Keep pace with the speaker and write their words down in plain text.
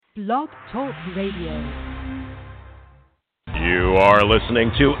Blog Talk Radio. You are listening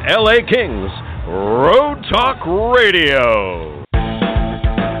to LA Kings Road Talk Radio.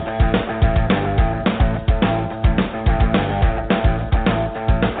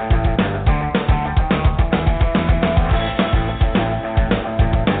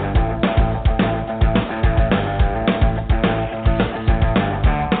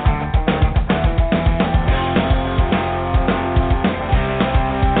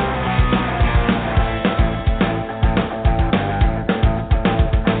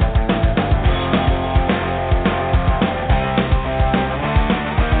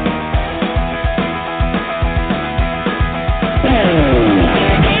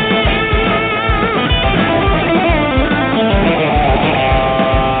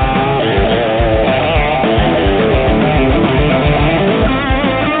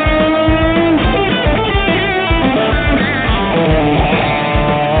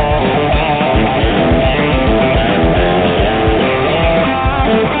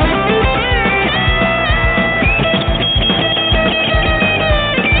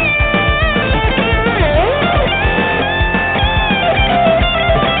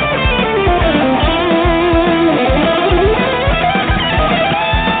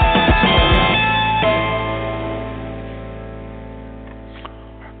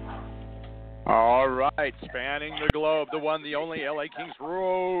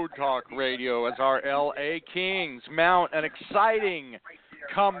 Mount an exciting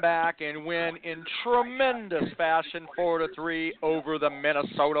comeback and win in tremendous fashion 4-3 over the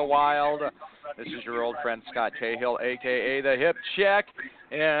Minnesota Wild. This is your old friend Scott Cahill, a.k.a. the Hip Check,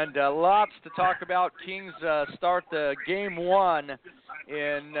 and lots to talk about. Kings start the game one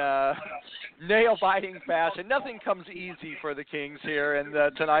in nail-biting fashion. Nothing comes easy for the Kings here,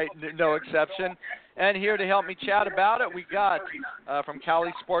 and tonight, no exception. And here to help me chat about it, we got from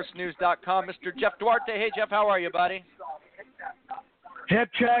CaliSportsNews.com, Mr. Jeff Duarte. Hey, Jeff, how are you, buddy? Hip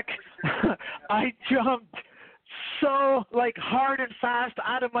check. I jumped so hard and fast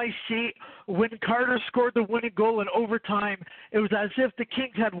out of my seat when Carter scored the winning goal in overtime. It was as if the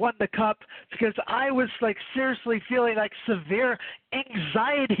Kings had won the cup, because I was seriously feeling severe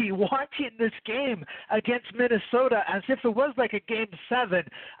anxiety watching this game against Minnesota, as if it was a game 7.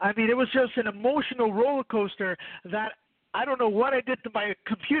 I mean, it was just an emotional roller coaster that I don't know what I did to my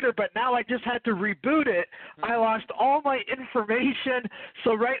computer, but now I just had to reboot it. I lost all my information,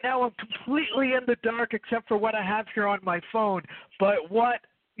 so right now I'm completely in the dark except for what I have here on my phone. But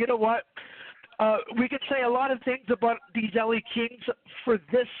you know what? We could say a lot of things about these LA Kings for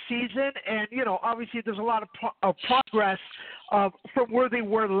this season, and, obviously there's a lot of progress from where they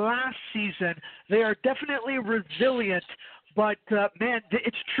were last season. They are definitely resilient, but, man,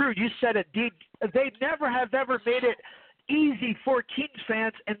 it's true. You said it. They never have ever made it easy for Kings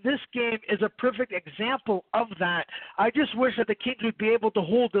fans, and this game is a perfect example of that. I just wish that the Kings would be able to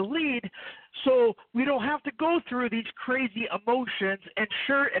hold the lead so we don't have to go through these crazy emotions. And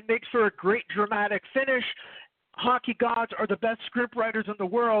sure, it makes for a great dramatic finish. Hockey gods are the best scriptwriters in the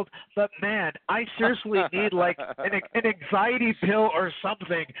world, but man, I seriously need an anxiety pill or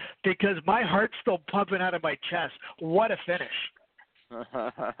something, because my heart's still pumping out of my chest. What a finish.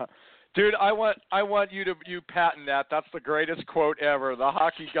 Dude, I want you to patent that. That's the greatest quote ever. The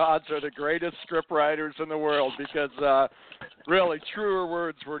hockey gods are the greatest scriptwriters in the world, because really truer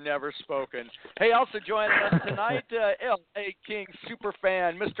words were never spoken. Hey, also joining us tonight, LA Kings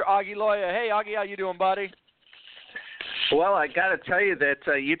superfan, Mr. Augie Loya. Hey, Augie, how you doing, buddy? Well, I got to tell you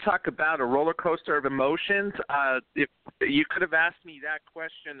that you talk about a roller coaster of emotions. If you could have asked me that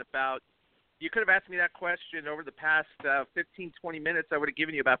question over the past 15, 20 minutes, I would have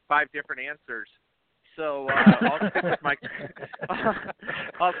given you about 5 different answers. So I'll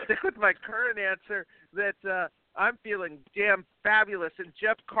stick with my current answer that I'm feeling damn fabulous. And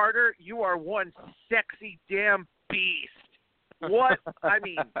Jeff Carter, you are one sexy damn beast. What? I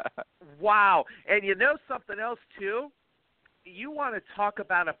mean, wow. And you know something else, too? You want to talk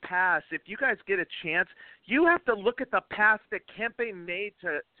about a pass. If you guys get a chance, you have to look at the pass that Kempe made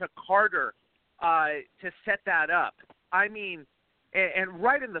to Carter to set that up. I mean, and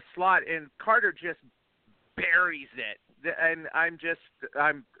right in the slot, and Carter just buries it. And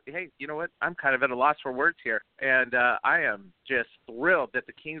hey, you know what? I'm kind of at a loss for words here. And I am just thrilled that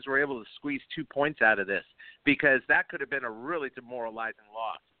the Kings were able to squeeze 2 points out of this, because that could have been a really demoralizing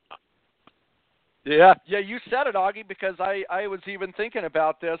loss. Yeah, you said it, Augie, because I was even thinking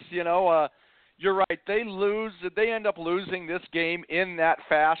about this. You're right. They end up losing this game in that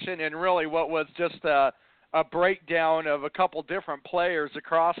fashion, and really what was just a breakdown of a couple different players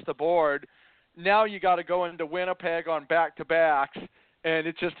across the board. Now you got to go into Winnipeg on back-to-backs and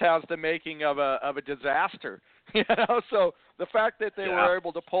it just has the making of a disaster. So the fact that they were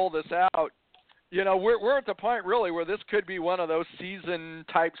able to pull this out, we're at the point really where this could be one of those season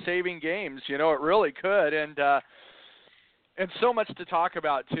type saving games. It really could, and so much to talk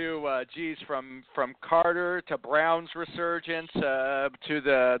about too. From Carter to Brown's resurgence to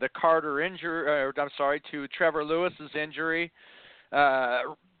the Carter injury, to Trevor Lewis's injury.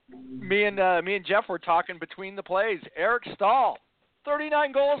 Me and Jeff were talking between the plays. Eric Stahl,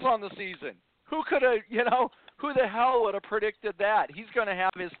 39 goals on the season. Who could have, who the hell would have predicted that? He's going to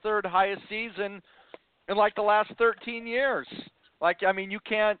have his third highest season in like the last 13 years. You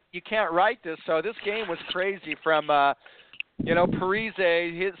can't write this. So this game was crazy from,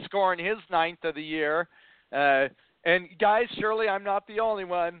 Parise scoring his 9th of the year. And guys, surely I'm not the only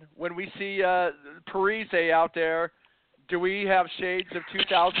one. When we see Parise out there, do we have shades of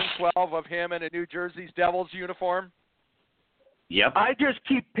 2012 of him in a New Jersey's Devils uniform? Yep. I just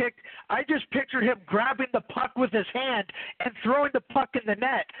picture him grabbing the puck with his hand and throwing the puck in the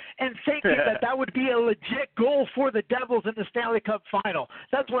net and thinking that would be a legit goal for the Devils in the Stanley Cup final.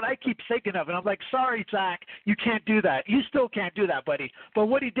 That's what I keep thinking of. And I'm like, sorry, Zach, you can't do that. You still can't do that, buddy. But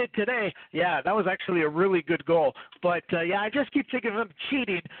what he did today, that was actually a really good goal. But, I just keep thinking of him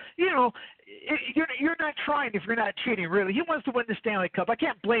cheating. You're not trying if you're not cheating, really. He wants to win the Stanley Cup. I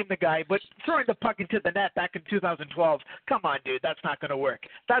can't blame the guy, but throwing the puck into the net back in 2012, come on, dude, that's not going to work.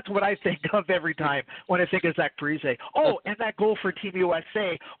 That's what I think of every time when I think of Zach Parise. Oh, and that goal for Team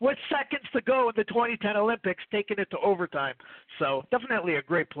USA with seconds to go in the 2010 Olympics, taking it to overtime. So definitely a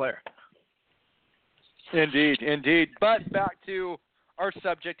great player. Indeed. But back to our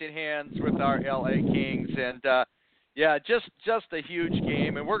subject at hand with our LA Kings, and just a huge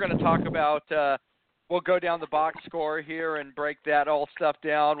game, and we're going to talk about. We'll go down the box score here and break that all stuff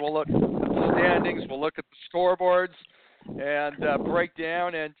down. We'll look at the standings. We'll look at the scoreboards and break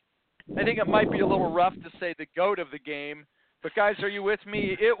down. And I think it might be a little rough to say the GOAT of the game, but guys, are you with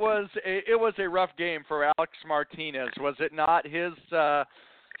me? It was a rough game for Alex Martinez, was it not? His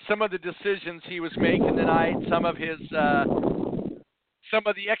some of the decisions he was making tonight, some of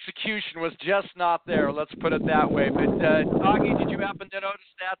the execution was just not there, let's put it that way. But, Augie, did you happen to notice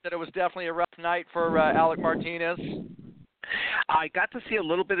that it was definitely a rough night for Alec Martinez? I got to see a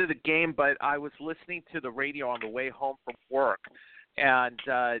little bit of the game, but I was listening to the radio on the way home from work, and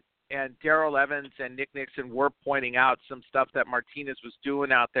Darrell Evans and Nick Nixon were pointing out some stuff that Martinez was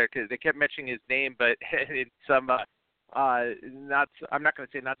doing out there, because they kept mentioning his name, but in some I'm not going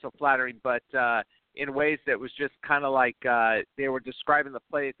to say not so flattering, but in ways that was just kind of like they were describing the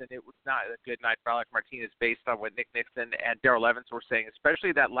plays, and it was not a good night for Alec Martinez based on what Nick Nixon and Darrell Evans were saying,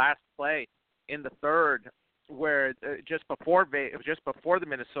 especially that last play in the third where just before the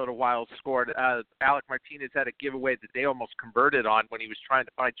Minnesota Wild scored, Alec Martinez had a giveaway that they almost converted on when he was trying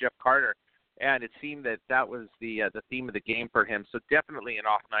to find Jeff Carter, and it seemed that was the theme of the game for him. So definitely an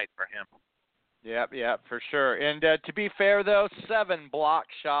off night for him. Yeah, for sure. And to be fair, though, 7 block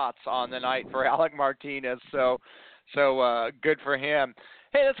shots on the night for Alec Martinez, so good for him.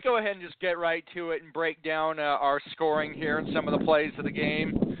 Hey, let's go ahead and just get right to it and break down our scoring here and some of the plays of the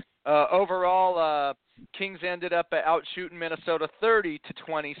game. Overall, Kings ended up out-shooting Minnesota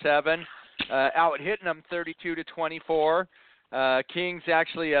 30-27, out-hitting them 32-24. Kings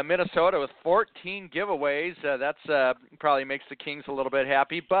actually, Minnesota with 14 giveaways. That's probably makes the Kings a little bit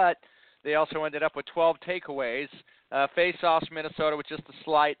happy, but they also ended up with 12 takeaways. Face-offs, Minnesota with just a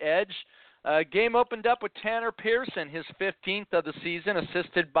slight edge. Game opened up with Tanner Pearson, his 15th of the season,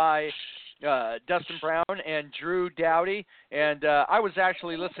 assisted by Dustin Brown and Drew Doughty. And I was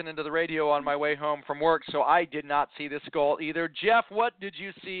actually listening to the radio on my way home from work, so I did not see this goal either. Jeff, what did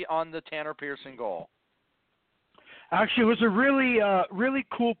you see on the Tanner Pearson goal? Actually, it was a really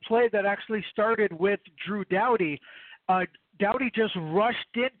cool play that actually started with Drew Doughty. Doughty just rushed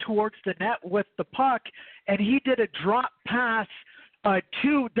in towards the net with the puck, and he did a drop pass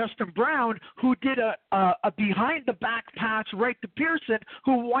to Dustin Brown, who did a behind-the-back pass right to Pearson,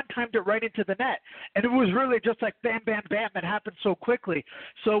 who one-timed it right into the net. And it was really just like bam, bam, bam. It happened so quickly.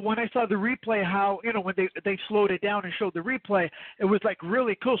 So when I saw the replay, how, when they slowed it down and showed the replay, it was like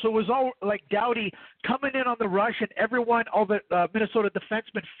really cool. So it was all like Doughty coming in on the rush and everyone, all the Minnesota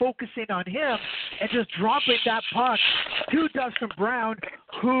defensemen focusing on him and just dropping that puck to Dustin Brown,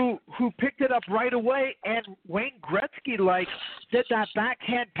 who picked it up right away. And Wayne Gretzky did that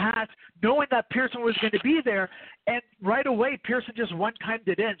backhand pass, knowing that Pearson was going to be there, and right away Pearson just one-timed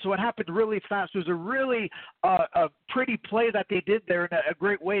it in. So it happened really fast. It was a really a pretty play that they did there, and a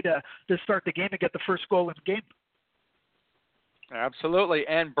great way to start the game and get the first goal in the game. Absolutely,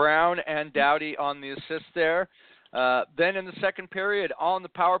 and Brown and Doughty on the assist there. Then in the second period, on the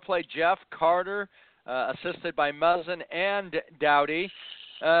power play, Jeff Carter, assisted by Muzzin and Doughty.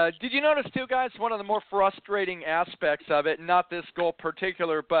 Did you notice, too, guys, one of the more frustrating aspects of it, not this goal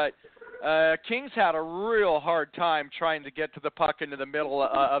particular, but Kings had a real hard time trying to get to the puck into the middle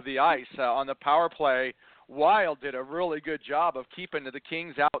of the ice. On the power play, Wild did a really good job of keeping the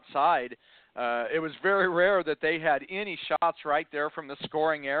Kings outside. It was very rare that they had any shots right there from the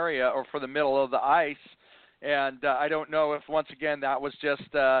scoring area or for the middle of the ice. And I don't know if, once again, that was just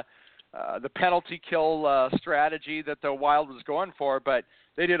the penalty kill strategy that the Wild was going for, but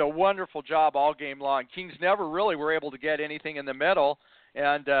they did a wonderful job all game long. Kings never really were able to get anything in the middle.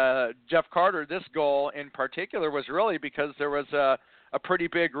 And Jeff Carter, this goal in particular, was really because there was a pretty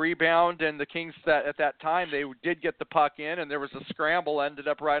big rebound, and the Kings at that time, they did get the puck in, and there was a scramble, ended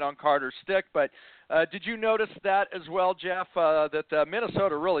up right on Carter's stick. But did you notice that as well, Jeff, that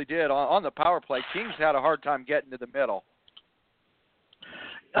Minnesota really did on the power play? Kings had a hard time getting to the middle.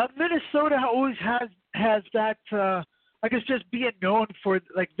 Minnesota always has that, I guess, just being known for,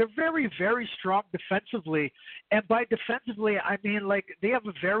 like, they're very, very strong defensively. And by defensively, I mean, like, they have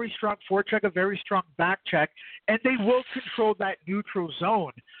a very strong forecheck, a very strong back check, and they will control that neutral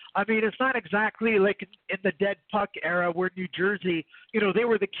zone. I mean, it's not exactly like in the dead puck era where New Jersey, they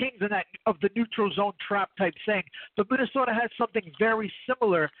were the kings of the neutral zone trap type thing. But Minnesota has something very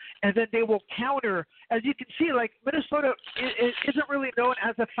similar, and then they will counter. As you can see, like, Minnesota isn't really known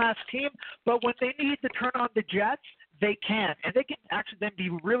as a fast team, but when they need to turn on the jets, they can, and they can actually then be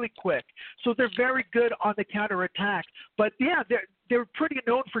really quick. So they're very good on the counterattack. But, yeah, they're pretty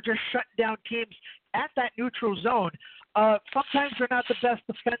known for just shutting down teams at that neutral zone. Sometimes they're not the best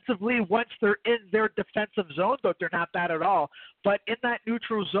defensively once they're in their defensive zone, but they're not bad at all. But in that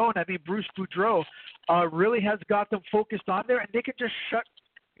neutral zone, I mean, Bruce Boudreau really has got them focused on there, and they can just shut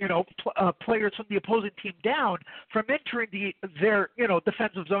players from the opposing team down from entering their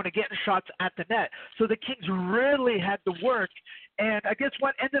defensive zone and getting shots at the net. So the Kings really had to work. And I guess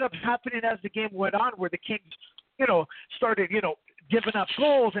what ended up happening as the game went on, where the Kings, started, giving up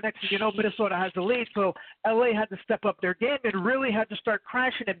goals, and next thing you know, Minnesota has the lead. So LA had to step up their game and really had to start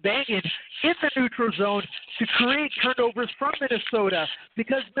crashing and banging in the neutral zone to create turnovers from Minnesota,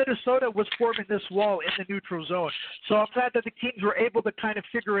 because Minnesota was forming this wall in the neutral zone. So I'm glad that the Kings were able to kind of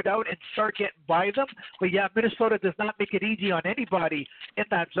figure it out and start getting by them. But yeah, Minnesota does not make it easy on anybody in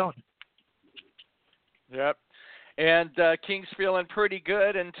that zone. Yep. And Kings feeling pretty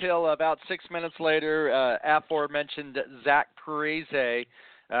good until about 6 minutes later, aforementioned Zach Parise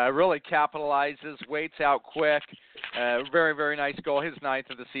really capitalizes, waits out quick. Very, very nice goal. His 9th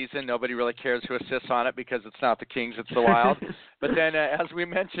of the season. Nobody really cares who assists on it because it's not the Kings, it's the Wild. But then, as we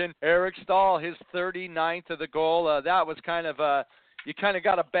mentioned, Eric Stahl, his 39th of the goal. That was kind of you kind of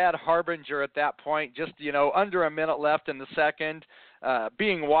got a bad harbinger at that point. Just, under a minute left in the second,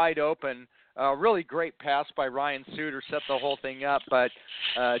 being wide open. Really great pass by Ryan Suter, set the whole thing up, but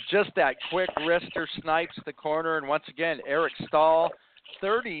just that quick wrister snipes the corner, and once again, Eric Stahl,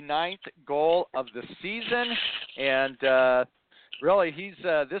 39th goal of the season, and really he's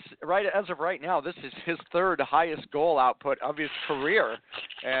as of right now, this is his 3rd highest goal output of his career.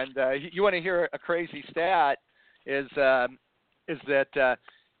 And you want to hear a crazy stat is that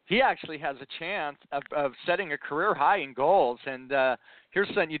he actually has a chance of setting a career high in goals, and here's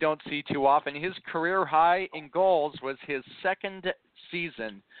something you don't see too often. His career high in goals was his 2nd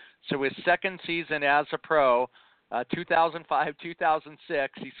season. So his 2nd season as a pro, 2005-2006,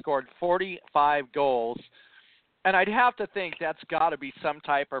 he scored 45 goals. And I'd have to think that's got to be some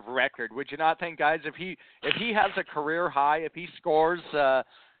type of record. Would you not think, guys, if he has a career high, if he scores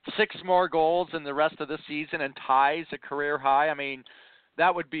 6 more goals in the rest of the season and ties a career high, I mean,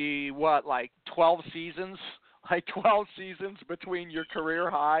 that would be, like 12 seasons? Like 12 seasons between your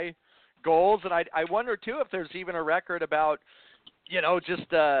career high goals. And I wonder, too, if there's even a record about, I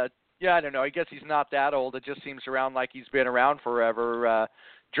don't know. I guess he's not that old. It just seems around like he's been around forever.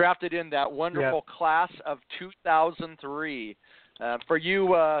 Drafted in that wonderful class of 2003. For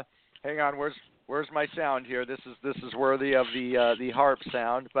you, hang on, where's my sound here? This is worthy of the harp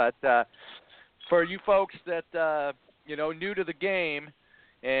sound. But for you folks that, new to the game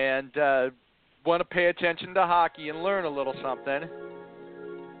and want to pay attention to hockey and learn a little something.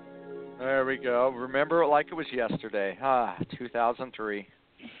 There we go. Remember it like it was yesterday. 2003.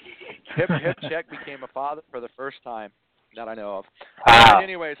 Hipcheck became a father for the first time that I know of.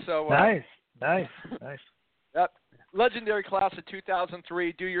 Anyway, so nice. Yep. Legendary class of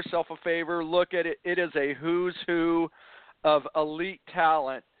 2003. Do yourself a favor. Look at it. It is a who's who of elite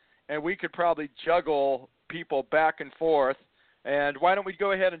talent, and we could probably juggle people back and forth And why don't we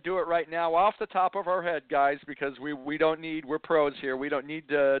go ahead and do it right now off the top of our head, guys, because we don't need, we're pros here. We don't need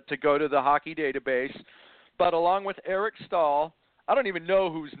to go to the hockey database. But along with Eric Stahl, I don't even know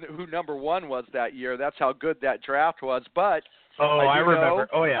who number one was that year. That's how good that draft was. But I remember.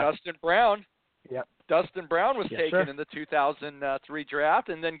 Oh, yeah. Dustin Brown. Yep. Dustin Brown was taken sir. in the 2003 draft.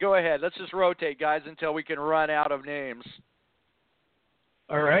 And then go ahead. Let's just rotate, guys, until we can run out of names.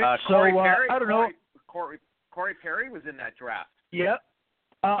 All right. Corey Perry, I don't know. Corey Perry was in that draft. Yep.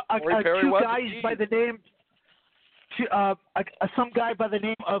 Perry Two was guys indeed. by the name, some guy by the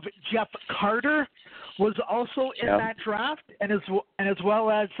name of Jeff Carter was also in that draft, and as well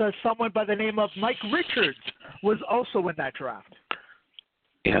as someone by the name of Mike Richards was also in that draft.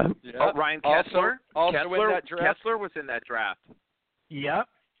 Yeah. Oh, Ryan Kessler. Also in that draft. Kessler was in that draft. Yep.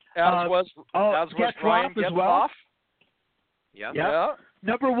 As was Ryan as well. Yep. Yeah.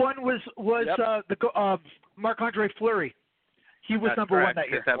 Number one was Marc-Andre Fleury. He was number correct, one that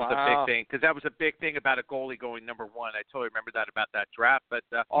year. That was a big thing. Because that was a big thing about a goalie going number one. I totally remember that about that draft. But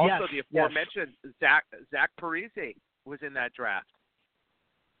also the aforementioned Zach Parise was in that draft.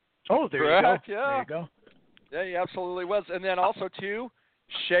 Oh, there correct, you go. Yeah. There you go. Yeah, he absolutely was. And then also, too,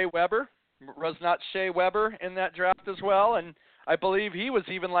 Shea Weber. Was not Shea Weber in that draft as well? And I believe he was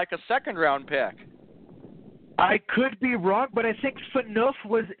even like a second-round pick. I could be wrong, but I think Phaneuf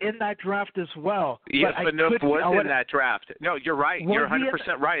was in that draft as well. Yes, Phaneuf was in that draft. No, you're right. You're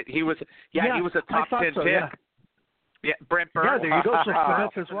 100% right. He was. Yeah, he was a top 10 pick. Yeah. Yeah, Brent Burns. Yeah, there you go. So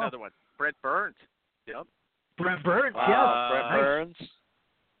Phaneuf as well. Another one. Brent Burns. Yep. Brent Burns. Brent Burns.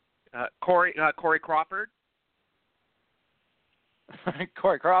 Corey Crawford.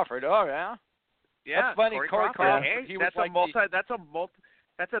 Corey Crawford. Oh yeah. Yeah. That's funny. Corey Crawford. Hey, he that's was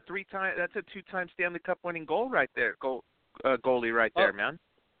That's a two-time Stanley Cup winning goal right there. Goalie right there, man.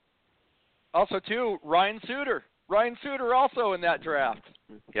 Also, too, Ryan Suter. Ryan Suter also in that draft.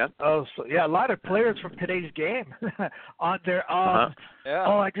 Yep. Oh, so yeah, a lot of players from today's game on there. Yeah.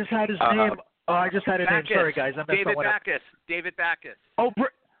 Oh, I just had his name. Oh, I just had his name. Sorry, guys. I messed someone up. David Backus. Oh,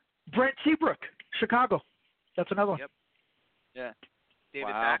 Brent Seabrook, Chicago. That's another one. Yep. Yeah.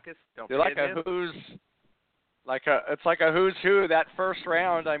 David Backus. Don't You're like forget him. It's like a who's who that first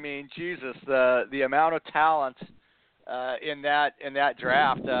round. I mean, Jesus, the amount of talent in that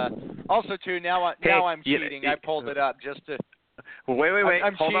draft. Also, too, now I'm cheating. I pulled it up just to. Well, wait.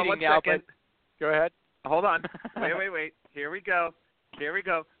 I'm Hold on one now, second. Go ahead. Hold on. Wait. Here we go.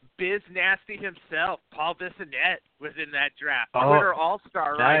 Biz Nasty himself, Paul Bissonnette, was in that draft. Twitter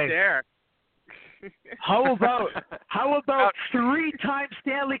All-Star right there. How about three-time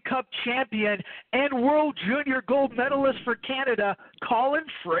Stanley Cup champion and World Junior Gold medalist for Canada, Colin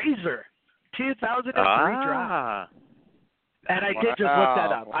Fraser, 2003 draft. And I did just look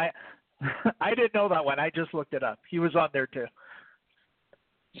that up. I didn't know that one. I just looked it up. He was on there too.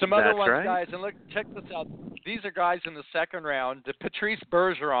 Some other ones, guys, and look, check this out. These are guys in the second round. Patrice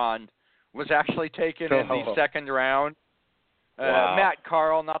Bergeron was actually taken in the second round. Matt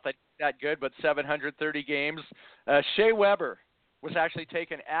Carl, not that good, but 730 games. Shea Weber was actually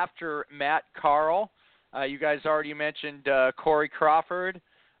taken after Matt Carl. You guys already mentioned Corey Crawford.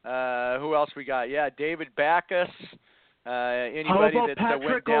 Who else we got? Yeah, David Backus. Anybody that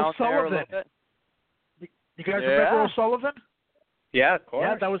went down there a little bit? You guys remember O'Sullivan? Yeah, of course.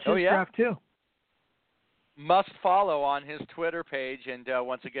 Yeah, that was his draft too. Must follow on his Twitter page, and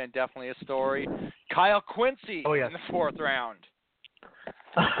once again, definitely a story. Kyle Quincy in the fourth round.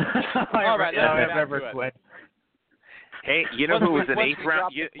 All right, I remember Quinn. Hey, you know who was an eighth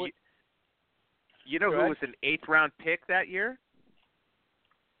round? You know who was an eighth round pick that year?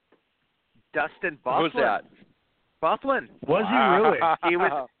 Dustin Byfuglien. Who's that? Byfuglien. Was he really? He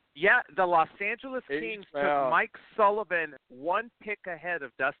was. Yeah, the Los Angeles Kings took Mike Sullivan one pick ahead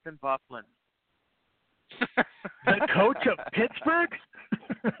of Dustin Byfuglien. The coach of Pittsburgh?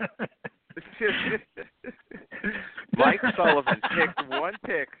 Mike Sullivan picked one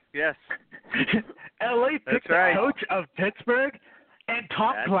pick. Yes. LA picked the coach of Pittsburgh and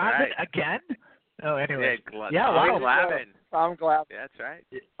Tom Glavine again? Oh, anyway. Tom Glavine. That's right.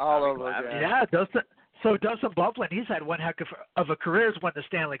 All over again. Yeah, Dustin Byfuglien, he's had one heck of a career. He's won the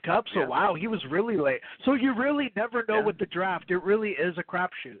Stanley Cup, so wow, he was really late. So you really never know with the draft. It really is a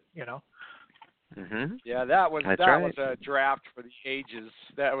crapshoot, you know? Mm-hmm. Yeah, that was a draft for the ages.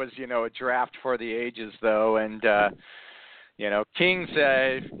 That was, a draft for the ages, though. And, Kings,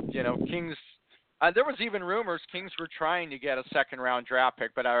 Kings. There was even rumors Kings were trying to get a second-round draft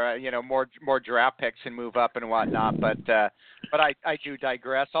pick, but more draft picks and move up and whatnot. But I do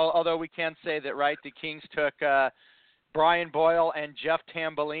digress. Although we can say that, right, the Kings took Brian Boyle and Jeff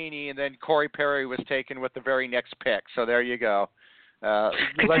Tambellini, and then Corey Perry was taken with the very next pick. So there you go. How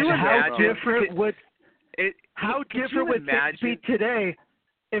different would things be today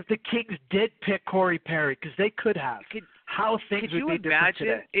if the Kings did pick Corey Perry? Because they could have. How things would be different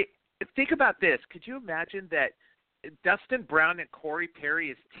today. Think about this. Could you imagine that Dustin Brown and Corey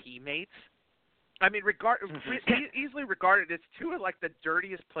Perry as teammates? I mean, easily regarded as two of like the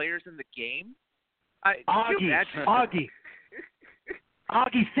dirtiest players in the game. Augie,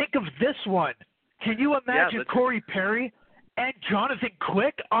 think of this one. Can you imagine Corey Perry and Jonathan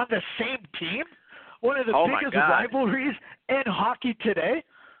Quick on the same team? One of the biggest rivalries in hockey today.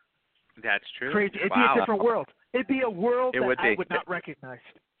 That's true. Crazy. It'd be a different world. It'd be a world that I would not recognize.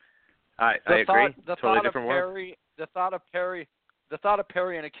 I agree. Totally different world. The thought of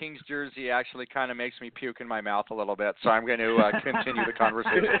Perry in a Kings jersey actually kind of makes me puke in my mouth a little bit. So I'm going to continue the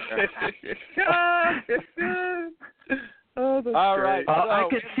conversation. Oh, that's all great. right. So, I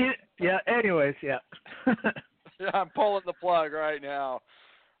can see it. Yeah. Anyways, yeah. I'm pulling the plug right now.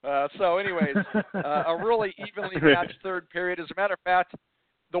 So, anyways, a really evenly matched third period. As a matter of fact,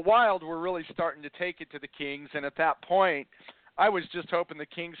 the Wild were really starting to take it to the Kings, and at that point, I was just hoping the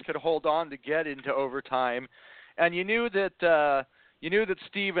Kings could hold on to get into overtime. And you knew that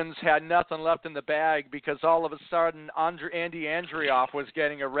Stevens had nothing left in the bag because all of a sudden Andy Andrioff was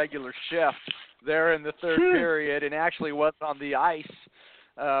getting a regular shift there in the third period, and actually was on the ice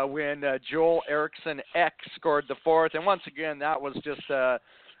when Joel Eriksson Ek scored the fourth. And once again, that was just a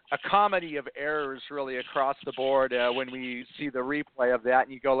comedy of errors really across the board when we see the replay of that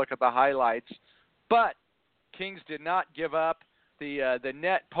and you go look at the highlights. But Kings did not give up. The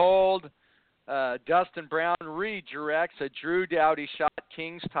net pulled. Dustin Brown redirects a Drew Doughty shot.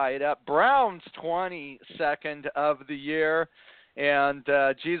 Kings tie it up. Brown's 22nd of the year. And,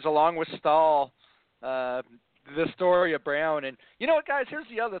 along with Stahl, the story of Brown. And you know what, guys, here's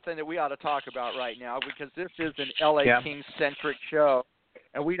the other thing that we ought to talk about right now, because this is an LA Kings-centric show,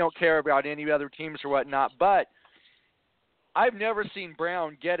 and we don't care about any other teams or whatnot. But I've never seen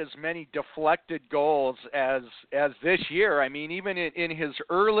Brown get as many deflected goals as this year. I mean, even in his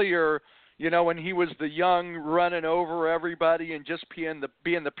earlier, when he was the young running over everybody and just being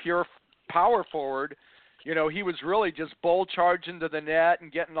the pure power forward, he was really just bull charging to the net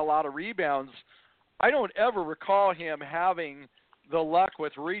and getting a lot of rebounds. I don't ever recall him having the luck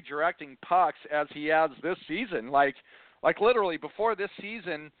with redirecting pucks as he has this season. Like literally before this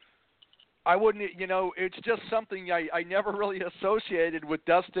season, I wouldn't, it's just something I never really associated with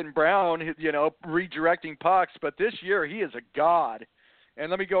Dustin Brown, redirecting pucks. But this year, he is a god. And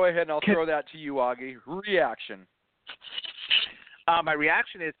let me go ahead and I'll throw that to you, Augie. Reaction. My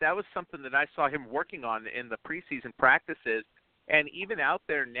reaction is that was something that I saw him working on in the preseason practices. And even out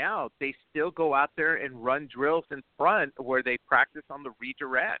there now, they still go out there and run drills in front where they practice on the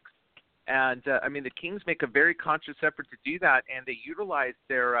redirects. And, the Kings make a very conscious effort to do that, and they utilize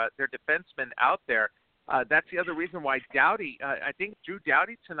their defensemen out there. That's the other reason why Doughty, I think Drew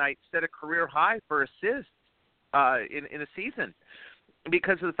Doughty tonight set a career high for assists in a season,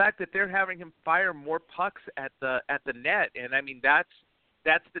 because of the fact that they're having him fire more pucks at the net. And,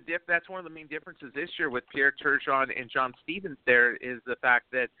 that's one of the main differences this year with Pierre Turgeon and John Stevens there, is the fact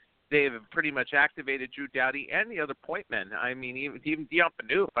that they've pretty much activated Drew Doughty and the other point men. I mean, even Dion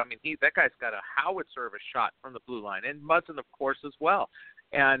Phaneuf. I mean, that guy's got a howitzer of a shot from the blue line, and Muzzin, of course, as well.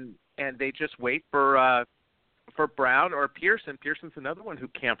 And they just wait for Brown or Pearson. Pearson's another one who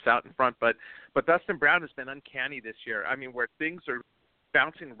camps out in front. But Dustin Brown has been uncanny this year. I mean, where things are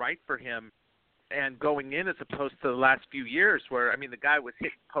bouncing right for him and going in, as opposed to the last few years where, the guy was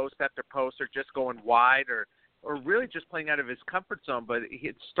hitting post after post or just going wide or really just playing out of his comfort zone. But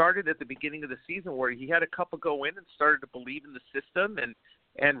it started at the beginning of the season where he had a couple go in and started to believe in the system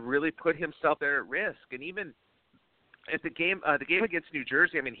and really put himself there at risk. And even at the game against New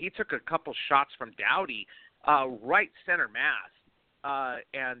Jersey, he took a couple shots from Doughty right center mass.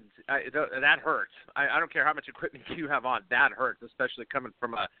 And that hurts. I don't care how much equipment you have on, that hurts, especially coming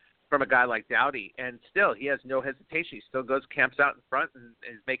from a guy like Doughty. And still, he has no hesitation. He still goes, camps out in front, and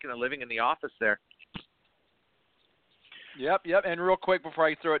is making a living in the office there. Yep. And real quick before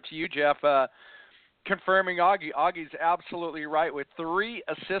I throw it to you, Jeff, confirming Augie. Augie's absolutely right. With 3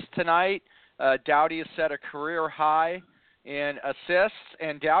 assists tonight, Doughty has set a career high in assists,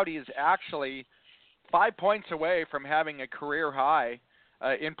 and Doughty is actually 5 points away from having a career high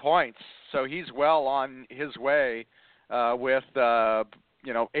in points. So he's well on his way with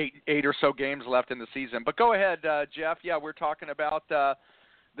 8 or so games left in the season. But go ahead, Jeff. Yeah, we're talking about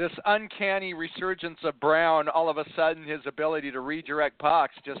this uncanny resurgence of Brown. All of a sudden, his ability to redirect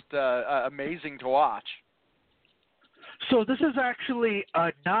pucks, just amazing to watch. So this is actually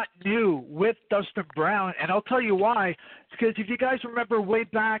not new with Dustin Brown, and I'll tell you why. Because if you guys remember way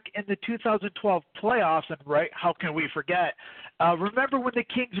back in the 2012 playoffs, and right, how can we forget? Remember when the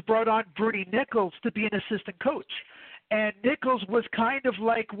Kings brought on Bernie Nichols to be an assistant coach? And Nichols was kind of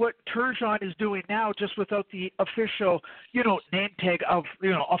like what Turgeon is doing now, just without the official, name tag of,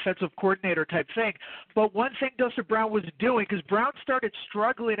 offensive coordinator type thing. But one thing Dustin Brown was doing, because Brown started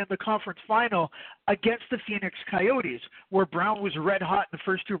struggling in the conference final against the Phoenix Coyotes, where Brown was red hot in the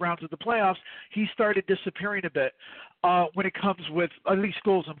first 2 rounds of the playoffs, he started disappearing a bit when it comes with at least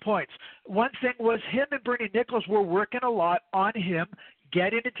goals and points. One thing was him and Bernie Nichols were working a lot on him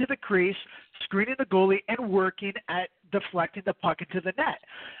getting into the crease, screening the goalie, and working at deflecting the puck into the net.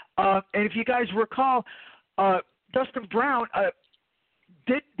 And if you guys recall, Dustin Brown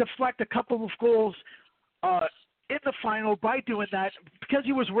did deflect a couple of goals in the final by doing that because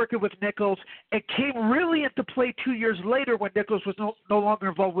he was working with Nichols. It came really into play 2 years later when Nichols was no longer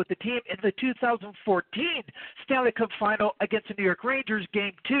involved with the team in the 2014 Stanley Cup Final against the New York Rangers,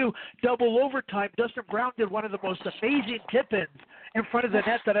 Game 2, double overtime. Dustin Brown did one of the most amazing tip-ins in front of the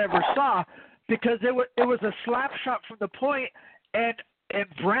net that I ever saw, because it was a slap shot from the point, and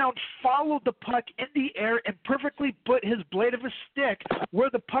Brown followed the puck in the air and perfectly put his blade of a stick where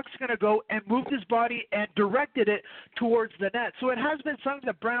the puck's going to go and moved his body and directed it towards the net. So it has been something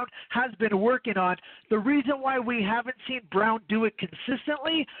that Brown has been working on. The reason why we haven't seen Brown do it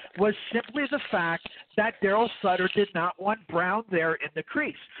consistently was simply the fact that Daryl Sutter did not want Brown there in the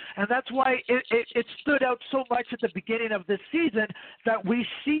crease. And that's why it stood out so much at the beginning of this season that we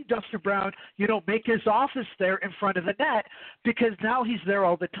see Dustin Brown, make his office there in front of the net, because now he's there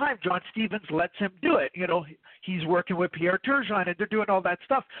all the time. John Stevens lets him do it. He's working with Pierre Turgeon, and they're doing all that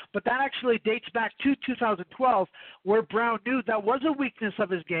stuff. But that actually dates back to 2012, where Brown knew that was a weakness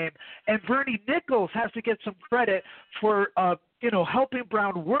of his game. And Bernie Nichols has to get some credit for, helping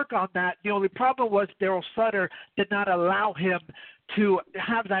Brown work on that. The only problem was Daryl Sutter did not allow him to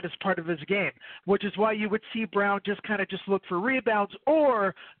have that as part of his game, which is why you would see Brown just look for rebounds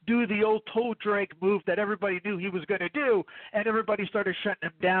or do the old toe drag move that everybody knew he was going to do, and everybody started shutting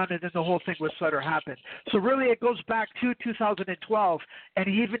him down, and then the whole thing with Sutter happened. So really it goes back to 2012, and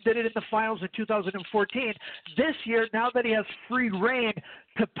he even did it in the finals in 2014. This year, now that he has free reign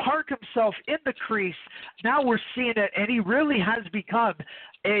to park himself in the crease, now we're seeing it, and he really has become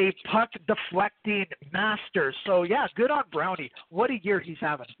a puck-deflecting master. So, yeah, good on Brownie. What a year he's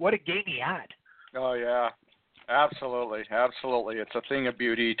having. What a game he had. Oh, yeah. Absolutely. Absolutely. It's a thing of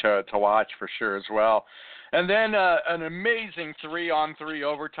beauty to watch for sure as well. And then an amazing 3-on-3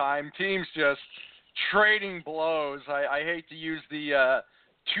 overtime. Teams just trading blows. I hate to use the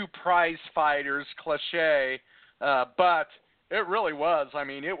two prize fighters cliche, but it really was. I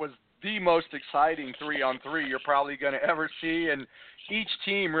mean, it was the most exciting 3-on-3 you're probably going to ever see, and each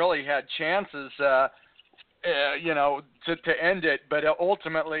team really had chances, to end it. But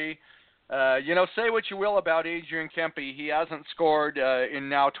ultimately, say what you will about Adrian Kempe. He hasn't scored in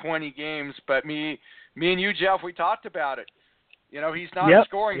now 20 games, but me and you, Jeff, we talked about it. He's not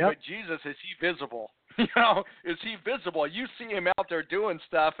scoring, but Jesus, is he visible? Is he visible? You see him out there doing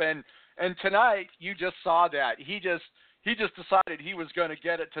stuff, and tonight you just saw that. He just decided he was going to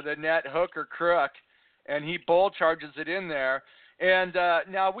get it to the net, hook or crook, and he bull charges it in there. And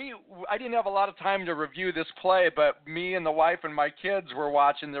now I didn't have a lot of time to review this play, but me and the wife and my kids were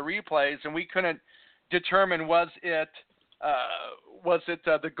watching the replays, and we couldn't determine was it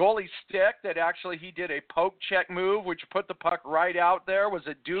the goalie stick that actually he did a poke check move, which put the puck right out there? Was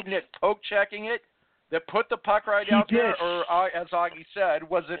it Dubnyk poke checking it that put the puck right out there, or as Augie said,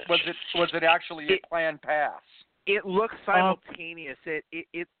 was it actually a planned pass? It looked simultaneous.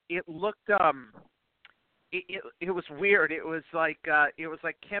 It looked It was weird. It was like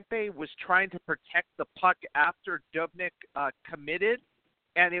Kempe was trying to protect the puck after Dubnyk committed,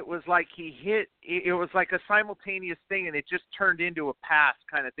 and it was like he hit. It was like a simultaneous thing, and it just turned into a pass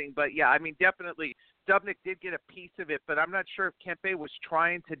kind of thing. But yeah, I mean, definitely Dubnyk did get a piece of it, but I'm not sure if Kempe was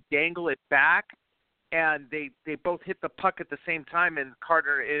trying to dangle it back, and they both hit the puck at the same time, and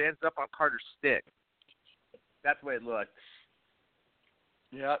it ends up on Carter's stick. That's the way it looked.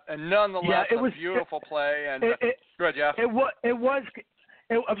 Yeah, and nonetheless, it was a beautiful play. And go ahead, Jeff. It was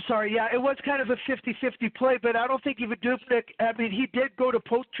kind of a 50-50 play, but I don't think even Dubnyk, he did go to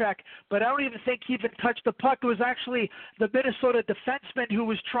poke check, but I don't even think he even touched the puck. It was actually the Minnesota defenseman who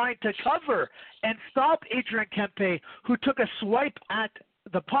was trying to cover and stop Adrian Kempe, who took a swipe at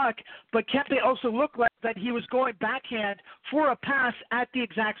the puck, but Kempe also looked like that he was going backhand for a pass at the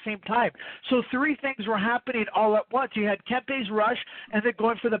exact same time. So three things were happening all at once. You had Kempe's rush and then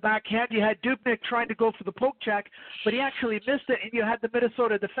going for the backhand. You had Dubnyk trying to go for the poke check, but he actually missed it. And you had the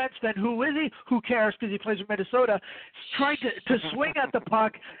Minnesota defenseman, who is he? Who cares because he plays for Minnesota, trying to swing at the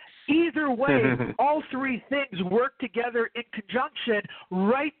puck. Either way, all three things work together in conjunction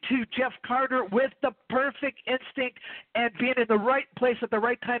right to Jeff Carter with the perfect instinct and being in the right place at the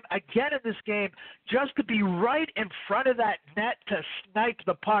right time again in this game, just to be right in front of that net to snipe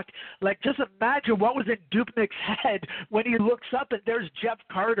the puck. Like, just imagine what was in Dubnyk's head when he looks up and there's Jeff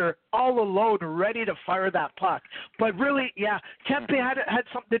Carter all alone ready to fire that puck. But really, yeah, Kempe had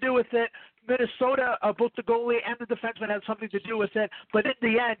something to do with it. Minnesota, both the goalie and the defenseman had something to do with it. But in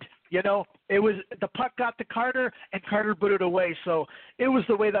the end, it was the puck got to Carter, and Carter put it away. So it was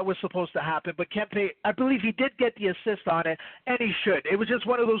the way that was supposed to happen. But Kempe, I believe he did get the assist on it, and he should. It was just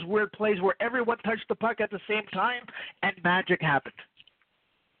one of those weird plays where everyone touched the puck at the same time, and magic happened.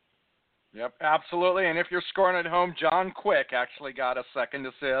 Yep, absolutely. And if you're scoring at home, John Quick actually got a second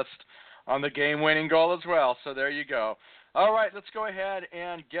assist on the game-winning goal as well. So there you go. All right, let's go ahead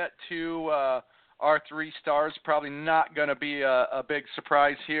and get to our 3 stars. Probably not going to be a big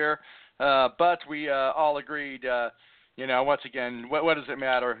surprise here, but we all agreed, once again, what does it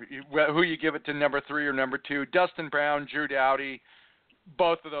matter who you give it to, number 3 or number 2? Dustin Brown, Drew Doughty,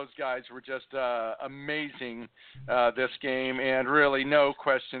 both of those guys were just amazing this game, and really no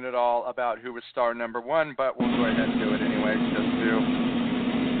question at all about who was star number 1, but we'll go ahead and do it anyway, just to...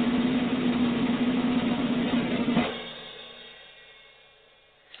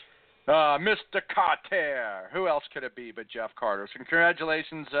 Mr. Carter. Who else could it be but Jeff Carter? So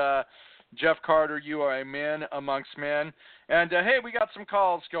congratulations, Jeff Carter. You are a man amongst men. And, hey, we got some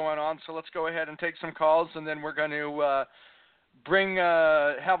calls going on, so let's go ahead and take some calls, and then we're going to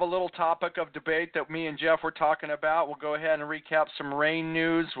have a little topic of debate that me and Jeff were talking about. We'll go ahead and recap some Reign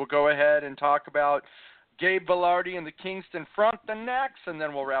news. We'll go ahead and talk about Gabe Velarde and the Kingston Frontenacs, and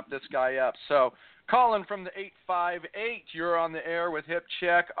then we'll wrap this guy up. So, calling from the 858, you're on the air with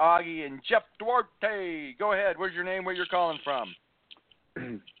hipcheck, Augie, and Jeff Duarte. Go ahead. Where's your name? Where you're calling from?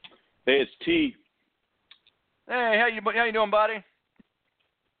 Hey, it's T. Hey, how you doing, buddy?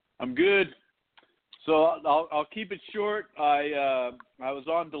 I'm good. So I'll keep it short. I was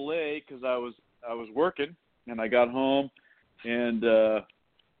on delay because I was working, and I got home, and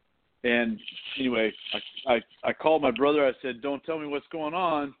anyway, I called my brother. I said, "Don't tell me what's going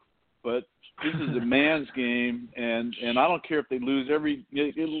on, but this is a man's game, and I don't care if they lose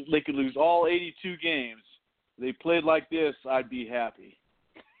they could lose all 82 games. If they played like this, I'd be happy."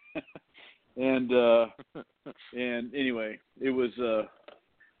 and anyway, it was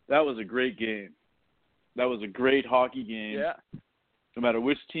that was a great game. That was a great hockey game. Yeah. No matter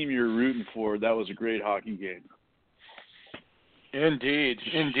which team you're rooting for, that was a great hockey game. Indeed.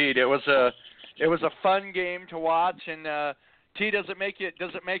 It was a fun game to watch, and T, does it make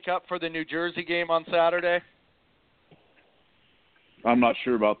up for the New Jersey game on Saturday? I'm not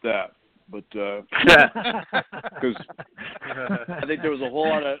sure about that, but because I think there was a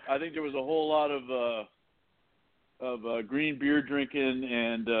whole lot of green beer drinking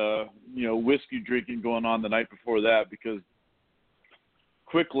and whiskey drinking going on the night before that, because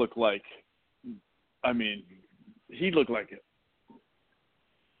Quick looked like, he looked like it.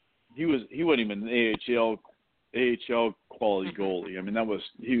 He wasn't even an AHL quality goalie.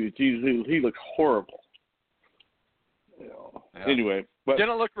 He looked horrible. Yeah. Anyway, but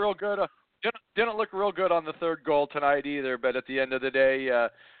didn't look real good. Didn't look real good on the third goal tonight either. But at the end of the day,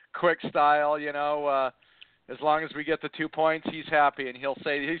 Quick style, as long as we get the 2 points, he's happy, and he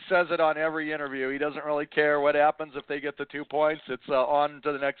says it on every interview. He doesn't really care what happens if they get the 2 points. It's on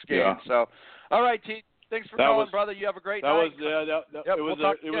to the next game. Yeah. So, all right, T. Thanks for calling, brother. You have a great night. That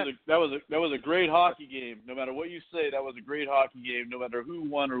was a great hockey game. No matter what you say, that was a great hockey game. No matter who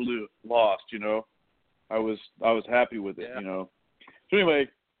won or lost, I was happy with it. Yeah. So anyway.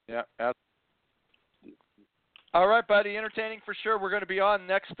 Yeah. All right, buddy. Entertaining for sure. We're going to be on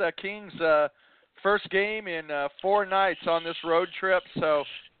next Kings first game in 4 nights on this road trip. So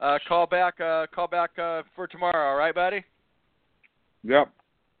call back for tomorrow. All right, buddy. Yep.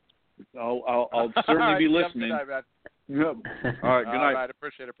 I'll certainly be listening. Good night, man. Yep. All right. Good night. All right.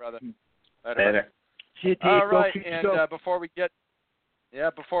 Appreciate it, brother. Later. All right. And before we get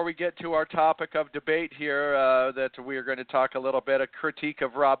to our topic of debate here, that we are going to talk a little bit of critique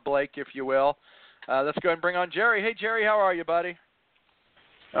of Rob Blake, if you will. Let's go ahead and bring on Jerry. Hey, Jerry, how are you, buddy?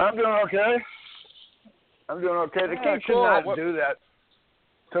 I'm doing okay. The Kings should not do that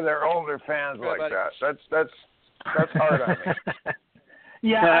to their older fans like that. That's hard on me.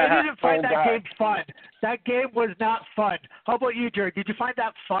 Yeah, I didn't find that game fun. That game was not fun. How about you, Jared? Did you find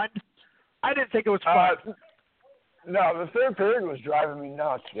that fun? I didn't think it was fun. No, the third period was driving me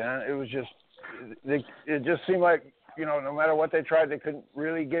nuts, man. It was just, it just seemed like, no matter what they tried, they couldn't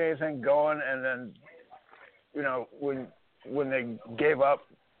really get anything going. And then, when they gave up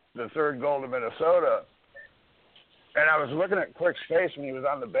the third goal to Minnesota, and I was looking at Quick's face when he was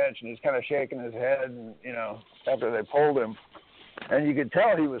on the bench, and he's kind of shaking his head, and, after they pulled him, and you could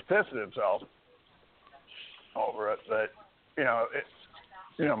tell he was pissed at himself over it. But,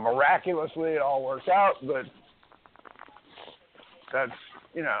 miraculously it all worked out, but that's,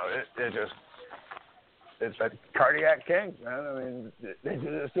 it's a cardiac king, man. I mean, they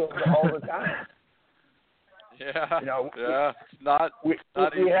do this to us all the time. Yeah. We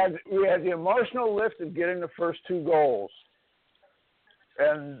had the emotional lift of getting the first two goals,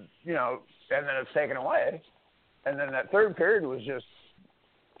 and and then it's taken away, and then that third period was just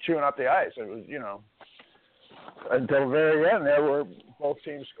chewing up the ice. It was until the very end there where both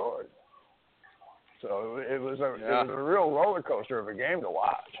teams scored. So it was a real roller coaster of a game to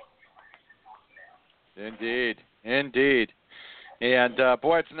watch. Indeed. And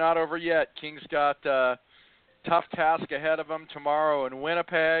boy, it's not over yet. Kings got tough task ahead of them tomorrow in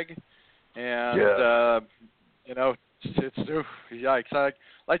Winnipeg, and it's yikes.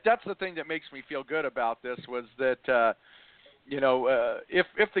 Like that's the thing that makes me feel good about this was that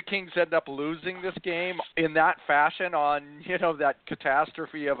if the Kings end up losing this game in that fashion on that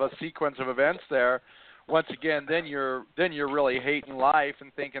catastrophe of a sequence of events there, once again then you're really hating life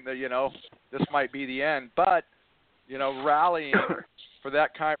and thinking that this might be the end. But rallying for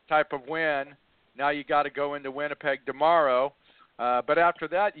that type of win. Now you got to go into Winnipeg tomorrow. But after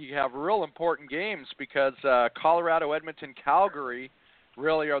that, you have real important games because Colorado, Edmonton, Calgary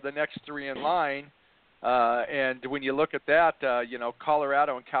really are the next three in line. And when you look at that,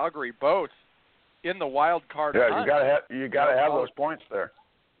 Colorado and Calgary both in the wild card hunt. You got to have those points there.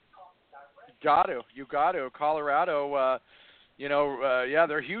 You got to. Colorado,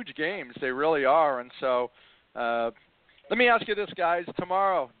 they're huge games. They really are. And so let me ask you this, guys.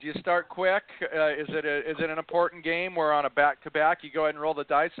 Tomorrow, do you start Quick? Is it an important game where on a back-to-back you go ahead and roll the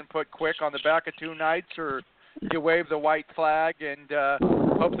dice and put Quick on the back of two nights, or you wave the white flag and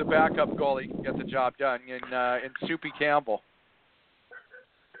hope the backup goalie can get the job done in Soupy Campbell?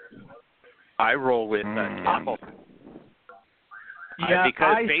 I roll with Campbell. Yeah,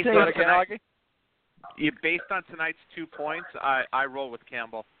 because based on tonight's 2 points, I roll with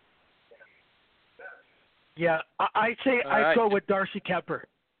Campbell. Yeah, I'd say I'd go with Darcy Kemper.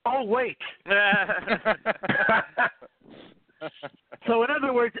 Oh, wait. So, in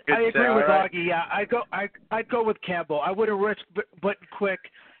other words, I agree with Augie. Yeah, I'd go with Campbell. I wouldn't risk button Quick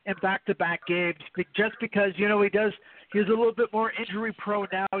in back-to-back games just because, he's a little bit more injury-prone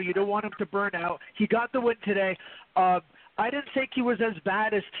now. You don't want him to burn out. He got the win today. I didn't think he was as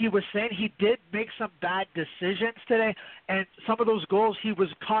bad as T was saying. He did make some bad decisions today, and some of those goals he was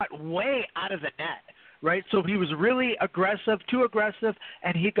caught way out of the net. Right, so he was really too aggressive,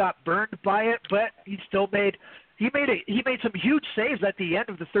 and he got burned by it. But he still made some huge saves at the end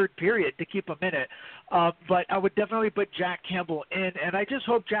of the third period to keep him in it. But I would definitely put Jack Campbell in, and I just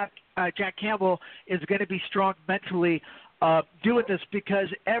hope Jack Campbell is going to be strong mentally doing this because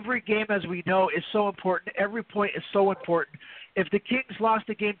every game, as we know, is so important. Every point is so important. If the Kings lost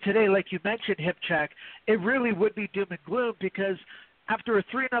a game today, like you mentioned, hipcheck, it really would be doom and gloom because after a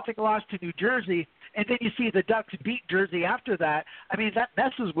 3-0 loss to New Jersey, and then you see the Ducks beat Jersey after that, I mean, that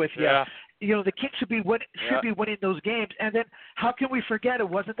messes with you. Yeah. The Kings should be winning those games. And then how can we forget it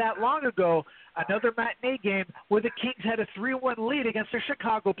wasn't that long ago, another matinee game where the Kings had a 3-1 lead against the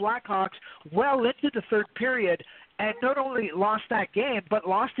Chicago Blackhawks well into the third period and not only lost that game but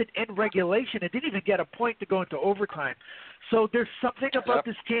lost it in regulation and didn't even get a point to go into overtime. So there's something about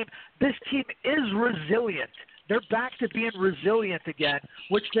this team. This team is resilient. They're back to being resilient again,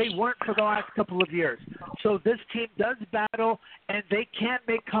 which they weren't for the last couple of years. So this team does battle, and they can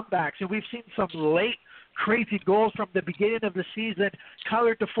make comebacks. And we've seen some late crazy goals from the beginning of the season.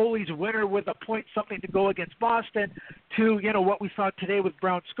 Tyler Toffoli's winner with a point something to go against Boston to, what we saw today with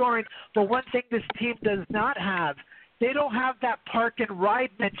Brown scoring. But one thing this team does not have, they don't have that park and ride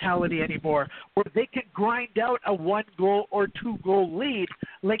mentality anymore where they can grind out a 1-goal or 2-goal lead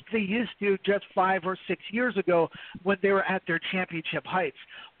like they used to just 5 or 6 years ago when they were at their championship heights.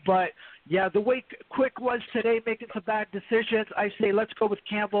 But, yeah, the way Quick was today making some bad decisions, I say let's go with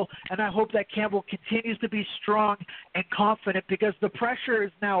Campbell, and I hope that Campbell continues to be strong and confident because the pressure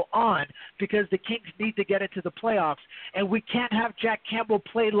is now on because the Kings need to get into the playoffs, and we can't have Jack Campbell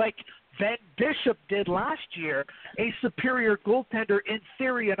play like Ben Bishop did last year, a superior goaltender in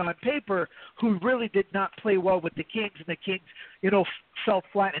theory and on paper, who really did not play well with the Kings, and the Kings, fell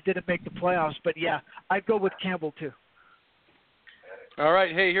flat and didn't make the playoffs. But, yeah, I'd go with Campbell too. All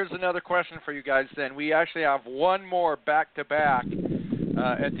right, hey, here's another question for you guys then. We actually have one more back-to-back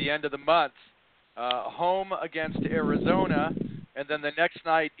at the end of the month, home against Arizona, and then the next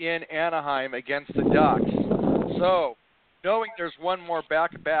night in Anaheim against the Ducks. So, knowing there's one more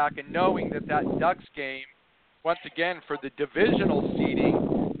back-to-back and knowing that Ducks game, once again, for the divisional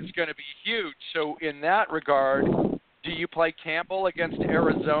seeding is going to be huge. So, in that regard, do you play Campbell against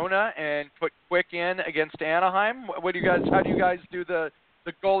Arizona and put Quick in against Anaheim? How do you guys do the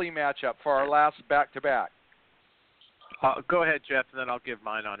goalie matchup for our last back-to-back? Go ahead, Jeff, and then I'll give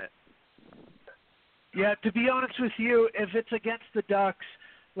mine on it. Yeah, to be honest with you, if it's against the Ducks,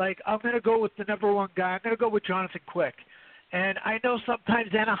 I'm going to go with the number one guy. I'm going to go with Jonathan Quick. And I know sometimes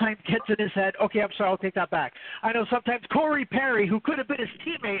Anaheim gets in his head. Okay, I'm sorry, I'll take that back. I know sometimes Corey Perry, who could have been his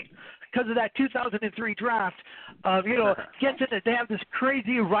teammate because of that 2003 draft, gets in it. They have this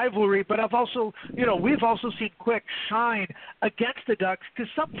crazy rivalry. But I've also, we've also seen Quick shine against the Ducks, because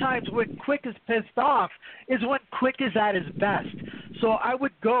sometimes when Quick is pissed off is when Quick is at his best. So I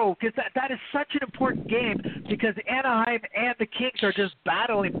would go, because that is such an important game, because Anaheim and the Kings are just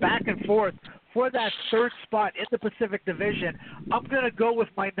battling back and forth for that third spot in the Pacific Division. I'm going to go with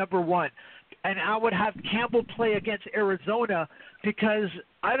my number one. And I would have Campbell play against Arizona, because,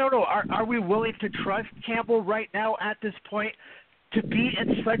 I don't know, are we willing to trust Campbell right now at this point to be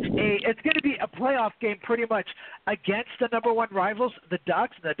in such it's going to be a playoff game pretty much against the number one rivals, the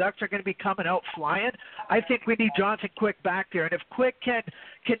Ducks. The Ducks are going to be coming out flying. I think we need Jonathan Quick back there. And if Quick can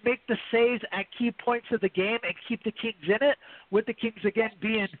make the saves at key points of the game and keep the Kings in it, with the Kings again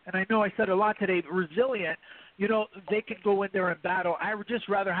being, and I know I said a lot today, resilient, they can go in there and battle. I would just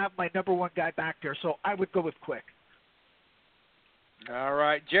rather have my number one guy back there, so I would go with Quick. All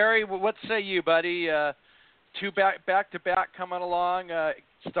right. Jerry, what say you, buddy? Two back-to-back coming along,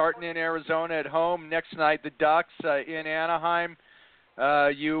 starting in Arizona at home. Next night, the Ducks in Anaheim.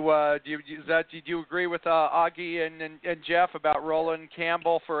 Do you agree with Augie and Jeff about rolling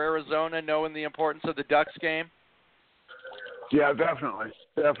Campbell for Arizona, knowing the importance of the Ducks game? Yeah, definitely.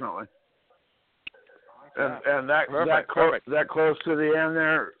 And that close to the end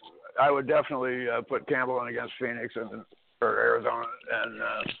there, I would definitely put Campbell in against Phoenix or Arizona, and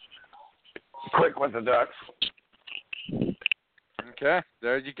Quick with the Ducks. Okay,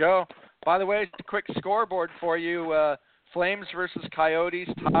 there you go. By the way, a quick scoreboard for you. Flames versus Coyotes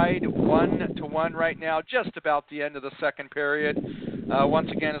tied 1-1 right now, just about the end of the second period. Once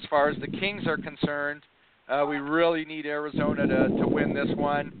again, as far as the Kings are concerned, we really need Arizona to win this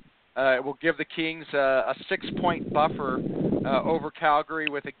one. It will give the Kings a 6-point buffer over Calgary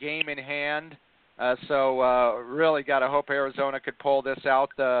with a game in hand. So really got to hope Arizona could pull this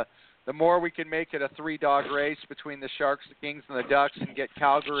out. The more we can make it a three-dog race between the Sharks, the Kings, and the Ducks, and get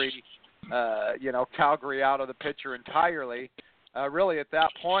Calgary, Calgary out of the picture entirely. Really, at that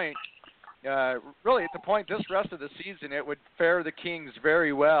point, this rest of the season, it would fare the Kings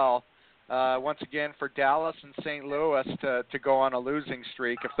very well. Once again, for Dallas and St. Louis to go on a losing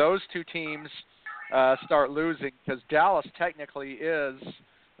streak. If those two teams start losing, because Dallas technically is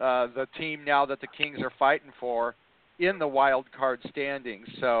the team now that the Kings are fighting for in the wild card standings.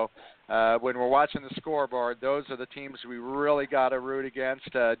 So when we're watching the scoreboard, those are the teams we really got to root against.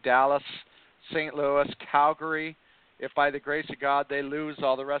 Dallas, St. Louis, Calgary. If by the grace of God they lose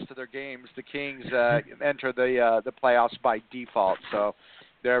all the rest of their games, the Kings enter the playoffs by default. So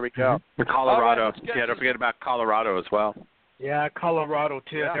there we go. And Colorado. Right, don't forget about Colorado as well. Yeah, Colorado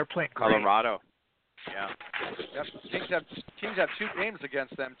too. Yeah. They're playing Colorado. Great. Yeah. Yep. Kings have two games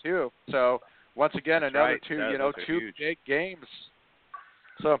against them too. So once again, another two huge. big games.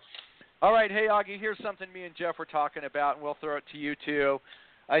 So, all right, hey Augie, here's something me and Jeff were talking about, and we'll throw it to you too.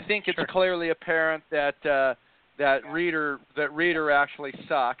 I think it's clearly apparent that Reeder actually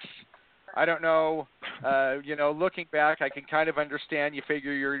sucks. I don't know. Looking back, I can kind of understand. You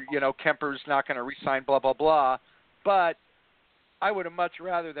figure Kemper's not going to re-sign, blah blah blah. But I would have much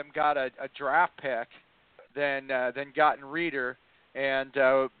rather them got a draft pick than gotten Reeder. And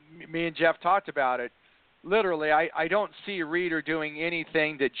me and Jeff talked about it. Literally, I don't see Reeder doing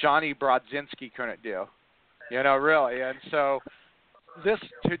anything that Johnny Brodzinski couldn't do. Really. And so this,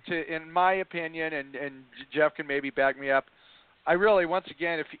 in my opinion, and Jeff can maybe back me up, I really, once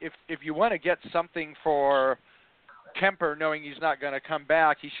again, if you want to get something for Kemper, knowing he's not going to come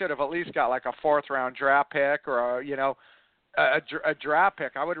back, he should have at least got like a fourth-round draft pick or a draft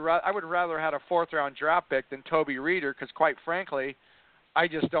pick. I would rather had a fourth-round draft pick than Toby Reeder, because quite frankly, I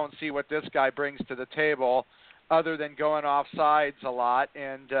just don't see what this guy brings to the table other than going off sides a lot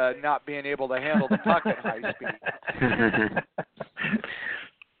and not being able to handle the puck at high speed.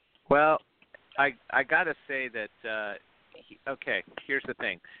 Well, I got to say that, okay, here's the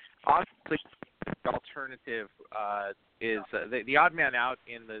thing. Obviously, the alternative is the odd man out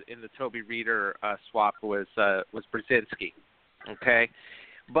in the Toby Reeder swap was Brzezinski, okay?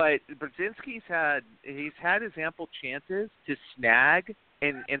 But Brzezinski's had his ample chances to snag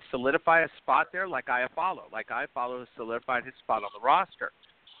and solidify a spot there like Iafallo. Like Iafallo solidified his spot on the roster,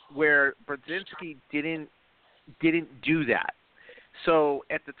 where Brzezinski didn't do that. So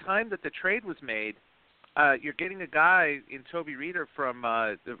at the time that the trade was made, you're getting a guy in Toby Reeder from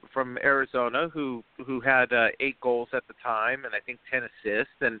Arizona who had 8 goals at the time and I think 10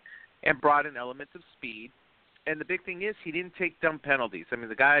 assists and brought in elements of speed. And the big thing is he didn't take dumb penalties. I mean,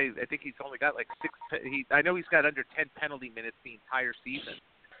 the guy, I think he's only got like 6. I know he's got under 10 penalty minutes the entire season.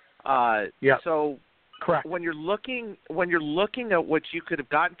 So correct. When you're looking at what you could have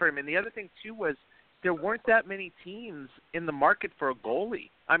gotten for him, and the other thing too was there weren't that many teams in the market for a goalie.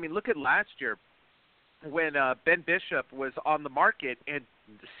 I mean, look at last year when Ben Bishop was on the market and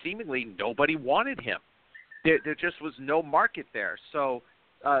seemingly nobody wanted him. There just was no market there. So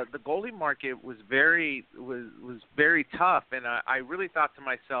the goalie market was very tough, and I really thought to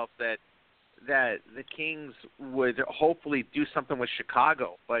myself that the Kings would hopefully do something with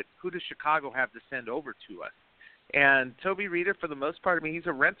Chicago. But who does Chicago have to send over to us? And Toby Reeder, for the most part, I mean, he's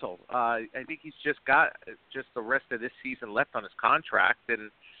a rental. I think he's just got the rest of this season left on his contract,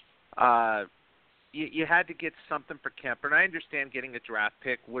 and you had to get something for Kemper. And I understand getting a draft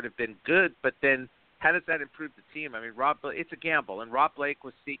pick would have been good, but then how does that improve the team? I mean, it's a gamble, and Rob Blake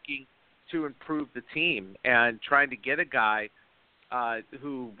was seeking to improve the team and trying to get a guy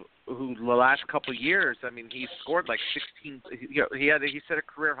who the last couple of years, I mean, he scored like 16. He set a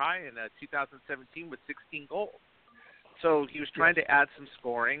career high in 2017 with 16 goals. So he was trying to add some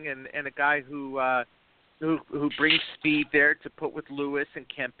scoring and a guy who brings speed there to put with Lewis and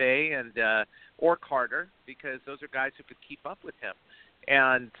Kempe and or Carter, because those are guys who could keep up with him.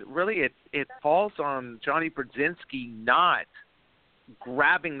 And really it falls on Johnny Brzezinski not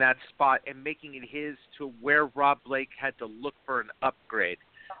grabbing that spot and making it his to where Rob Blake had to look for an upgrade.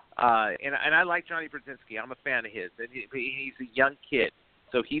 And I like Johnny Brzezinski. I'm a fan of his. He's a young kid,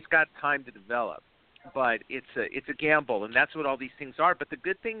 so he's got time to develop. But it's a gamble, and that's what all these things are. But the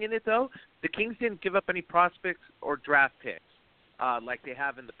good thing in it, though, the Kings didn't give up any prospects or draft picks like they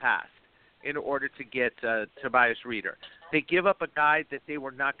have in the past in order to get Tobias Reeder. They give up a guy that they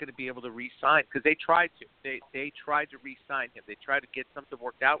were not going to be able to re-sign because they tried to. They tried to re-sign him. They tried to get something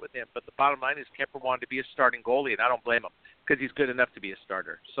worked out with him. But the bottom line is Kemper wanted to be a starting goalie, and I don't blame him because he's good enough to be a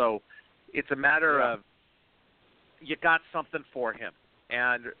starter. So it's a matter of you got something for him.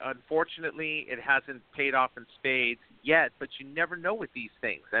 And unfortunately, it hasn't paid off in spades yet, but you never know with these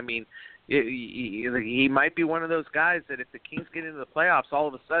things. I mean, he might be one of those guys that if the Kings get into the playoffs, all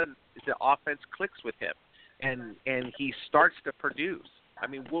of a sudden the offense clicks with him, and he starts to produce. I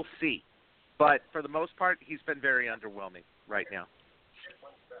mean, we'll see. But for the most part, he's been very underwhelming right now.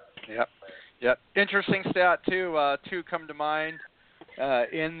 Yep. Interesting stat, too. Two come to mind.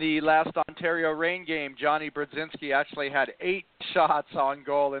 In the last Ontario Reign game, Johnny Brzezinski actually had 8 shots on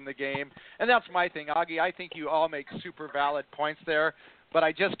goal in the game. And that's my thing, Augie. I think you all make super valid points there, but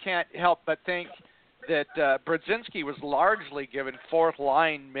I just can't help but think that Brzezinski was largely given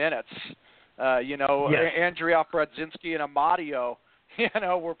fourth-line minutes. Andriy Brzezinski and Amadio,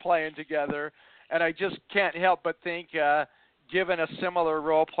 were playing together. And I just can't help but think given a similar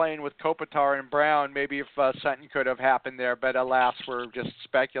role playing with Kopitar and Brown, maybe if something could have happened there, but alas, we're just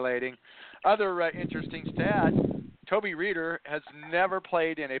speculating. Other interesting stat, Toby Reeder has never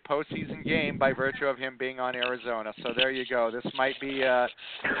played in a postseason game by virtue of him being on Arizona. So there you go. This might be that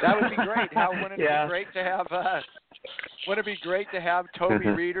would be great. Wouldn't it be great to have wouldn't it be great to have Toby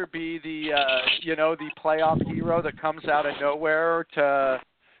Reeder be the the playoff hero that comes out of nowhere to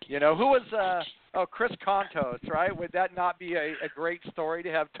who was Chris Kontos, right? Would that not be a great story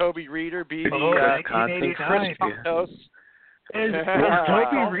to have Toby Reeder be the Chris Kontos? Is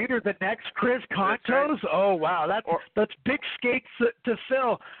Toby Reeder the next Chris Kontos? Oh, wow. That's big skates to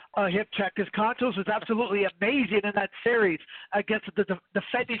fill, hipcheck, because Kontos was absolutely amazing in that series against the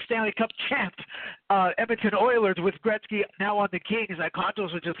defending Stanley Cup champs, Edmonton Oilers, with Gretzky now on the Kings.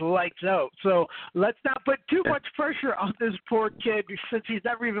 Kontos was just lights out. So let's not put too much pressure on this poor kid since he's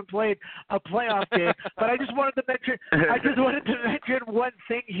never even played a playoff game. But I just wanted to mention one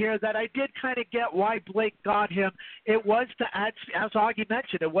thing here that I did kind of get why Blake got him. It was to add, as Augie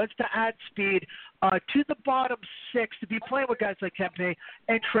mentioned, it was to add speed. to the bottom 6 to be playing with guys like Kempe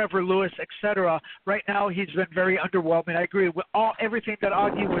and Trevor Lewis, etc. Right now, he's been very underwhelming. I agree with everything that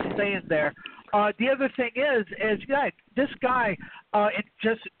Augie was saying there. The other thing is this guy in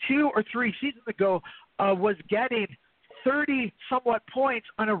just 2 or 3 seasons ago was getting 30 somewhat points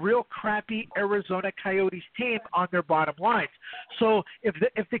on a real crappy Arizona Coyotes team on their bottom lines. So if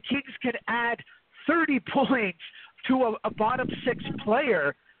the Kings can add 30 points to a bottom 6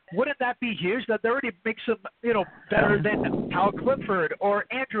 player, wouldn't that be huge? That already makes them, better than Cal Clifford or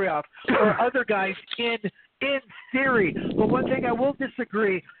Andreoff or other guys in theory. But one thing I will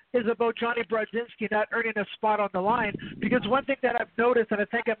disagree is about Johnny Brodzinski not earning a spot on the line, because one thing that I've noticed, and I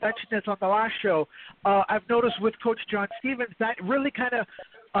think I mentioned this on the last show, I've noticed with Coach John Stevens that really kind of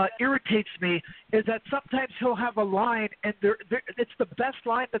irritates me, is that sometimes he'll have a line, and it's the best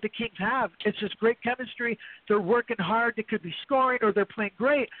line that the Kings have. It's just great chemistry. They're working hard. They could be scoring or they're playing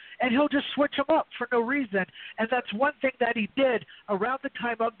great, and he'll just switch them up for no reason. And that's one thing that he did around the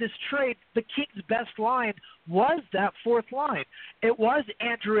time of this trade. The Kings' best line was that fourth line. It was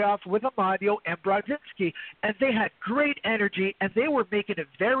Andreoff with Amadio and Brodzinski, and they had great energy, and they were making it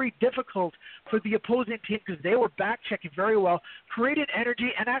very difficult for the opposing team because they were back-checking very well, created energy,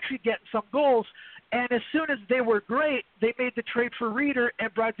 and actually getting some goals. And as soon as they were great, they made the trade for Reeder,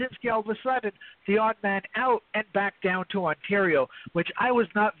 and Brodzinski all of a sudden, the odd man out and back down to Ontario, which I was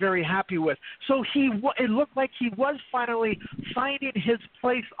not very happy with. So it looked like he was finally finding his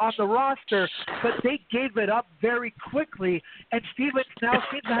place on the roster, but they gave it up very quickly. And Stevens now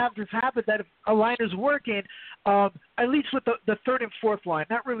seems to have this habit that if a line is working, at least with the third and fourth line,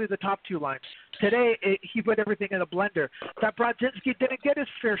 not really the top 2 lines. Today, he put everything in a blender. That Brodzinski didn't get his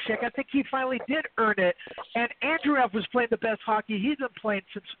fair shake. I think he finally did earn it. And Andreev was playing the best hockey he's been playing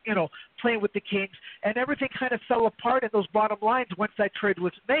since, playing with the Kings. And everything kind of fell apart in those bottom lines once that trade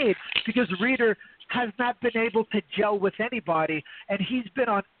was made, because Reeder has not been able to gel with anybody, and he's been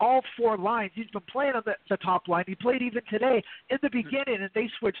on all 4 lines. He's been playing on the top line. He played even today in the beginning, and they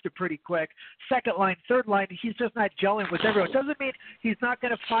switched it pretty quick. Second line, third line, he's just not gelling with everyone. Doesn't mean he's not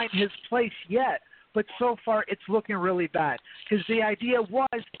going to find his place yet, but so far it's looking really bad, because the idea was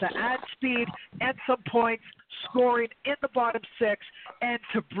to add speed and some points, scoring in the bottom 6, and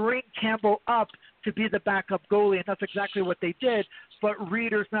to bring Campbell up to be the backup goalie, and that's exactly what they did. But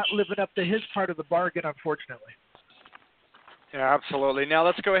Reeder's not living up to his part of the bargain, unfortunately. Yeah, absolutely. Now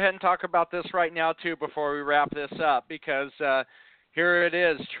let's go ahead and talk about this right now, too, before we wrap this up, because here it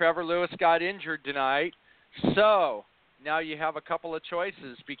is. Trevor Lewis got injured tonight, so now you have a couple of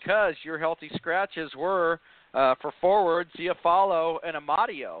choices, because your healthy scratches were, for forwards, Iafallo and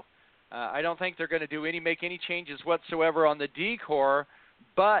Amadio. I don't think they're going to make any changes whatsoever on the D core,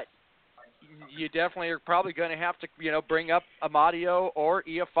 but you definitely are probably going to have to, bring up Amadio or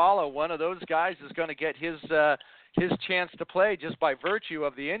Iafallo. One of those guys is going to get his chance to play just by virtue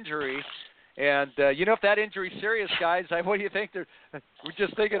of the injury. And, if that injury's serious, guys, what do you think? We're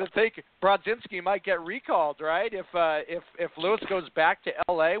just thinking Brodzinski might get recalled, right? If Lewis goes back to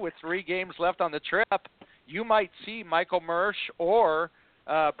L.A. with 3 games left on the trip, you might see Michael Mersch or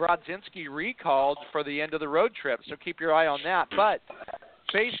Brodzinski recalled for the end of the road trip. So keep your eye on that. But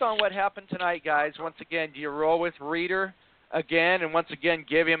based on what happened tonight, guys, once again, do you roll with Reeder again and once again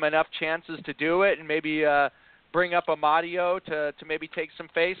give him enough chances to do it and maybe bring up Amadio to maybe take some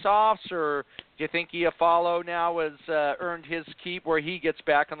face-offs? Or do you think Iafallo now has earned his keep where he gets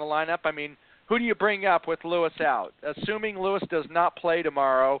back in the lineup? I mean, who do you bring up with Lewis out? Assuming Lewis does not play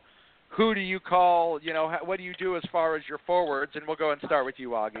tomorrow, who do you call, what do you do as far as your forwards? And we'll go and start with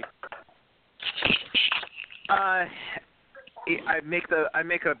you, Augie. I make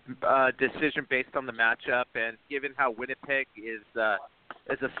a decision based on the matchup, and given how Winnipeg is a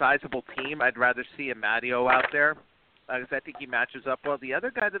sizable team, I'd rather see Amadio out there because I think he matches up well. The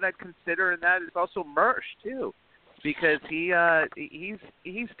other guy that I'd consider in that is also Mersch too, because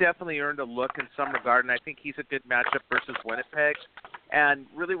he's definitely earned a look in some regard, and I think he's a good matchup versus Winnipeg. And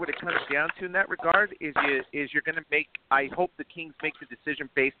really, what it comes down to in that regard is you're going to make. I hope the Kings make the decision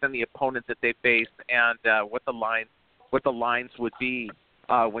based on the opponent that they face and what the lines would be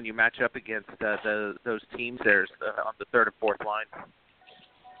when you match up against those teams there on the third and fourth line.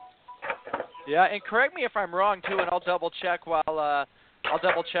 Yeah, and correct me if I'm wrong too, and I'll double check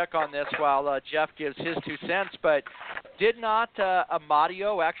on this while Jeff gives his 2 cents. But did not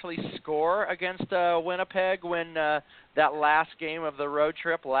Amadio actually score against Winnipeg when that last game of the road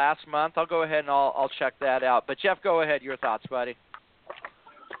trip last month? I'll go ahead and I'll check that out. But Jeff, go ahead. Your thoughts, buddy.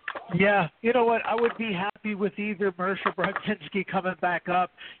 Yeah, you know what? I would be happy happy with either Mersch or Brodzinski coming back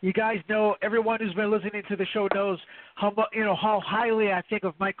up. You guys know, everyone who's been listening to the show knows how highly I think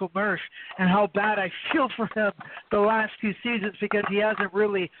of Michael Mersch and how bad I feel for him the last few seasons because he hasn't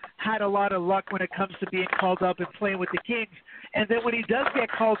really had a lot of luck when it comes to being called up and playing with the Kings. And then when he does get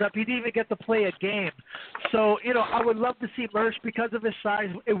called up, he didn't even get to play a game. So, I would love to see Mersch because of his size.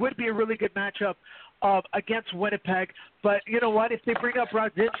 It would be a really good matchup against Winnipeg. But you know what? If they bring up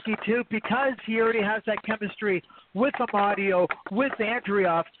Brodzinski too, because he already has that chemistry with Amadio, with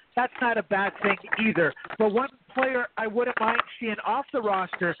Andreoff, that's not a bad thing either. But one player I wouldn't mind seeing off the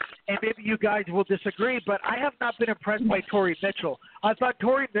roster, and maybe you guys will disagree, but I have not been impressed by Torrey Mitchell. I thought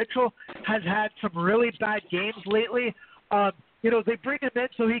Torrey Mitchell has had some really bad games lately. They bring him in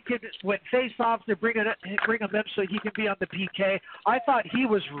so he can, when face-offs, they bring him in so he can be on the PK. I thought he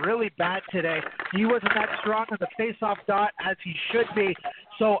was really bad today. He wasn't that strong on the face-off dot as he should be.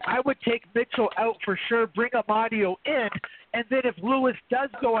 So I would take Mitchell out for sure, bring Amadio in, and then if Lewis does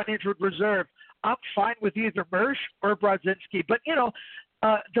go on injured reserve, I'm fine with either Mersch or Brodzinski. But,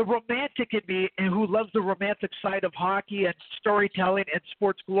 the romantic in me, and who loves the romantic side of hockey and storytelling and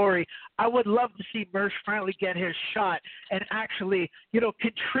sports glory, I would love to see Mersch finally get his shot and actually,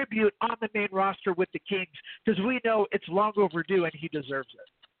 contribute on the main roster with the Kings because we know it's long overdue and he deserves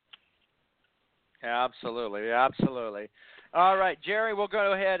it. Absolutely, absolutely. All right, Jerry, we'll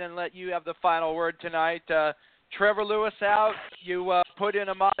go ahead and let you have the final word tonight. Trevor Lewis out. You put in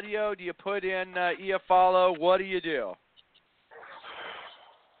Amadio. Do you put in Iafallo? What do you do?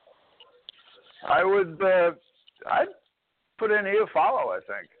 I'd put in Iafallo, I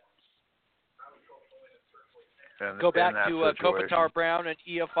think. Go back to Kopitar, Brown, and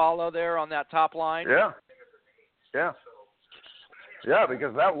Iafallo there on that top line. Yeah,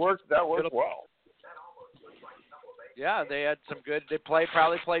 because that worked well. Yeah, they had some good. They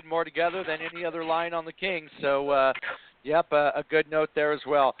probably played more together than any other line on the Kings. So, a good note there as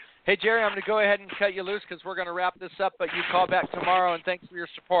well. Hey, Jerry, I'm going to go ahead and cut you loose because we're going to wrap this up, but you call back tomorrow, and thanks for your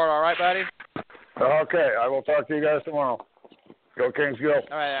support. All right, buddy? Okay, I will talk to you guys tomorrow. Go Kings, go.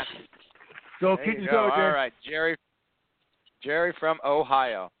 All right. Go Kings, go, Jerry. All right, Jerry from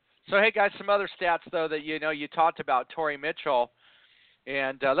Ohio. So, hey, guys, some other stats, though, that you talked about Torrey Mitchell.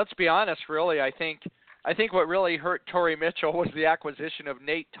 And let's be honest, really, I think what really hurt Torrey Mitchell was the acquisition of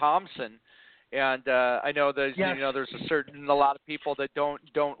Nate Thompson. And I know there's a lot of people that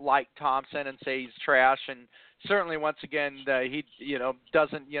don't like Thompson and say he's trash. And certainly, once again, he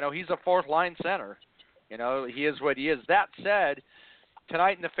doesn't. He's a fourth line center. He is what he is. That said,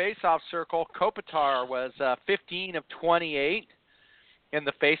 tonight in the faceoff circle, Kopitar was 15 of 28 in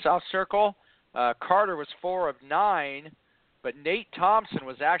the faceoff circle. Carter was 4 of 9, but Nate Thompson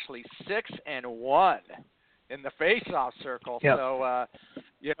was actually 6 and 1 in the faceoff circle. Yep. So,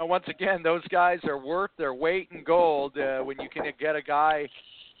 once again, those guys are worth their weight in gold when you can get a guy,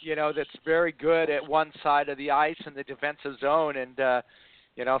 that's very good at one side of the ice in the defensive zone. And,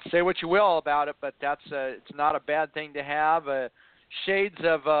 say what you will about it, but it's not a bad thing to have. Shades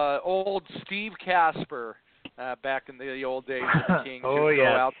of old Steve Casper back in the old days of the Kings. Oh, Go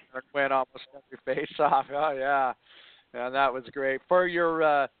out there and win almost every face-off. Oh, yeah. And that was great. For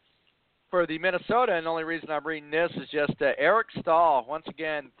the Minnesota, and the only reason I'm reading this is just Eric Stahl, once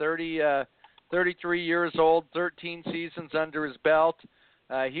again, 33 years old, 13 seasons under his belt.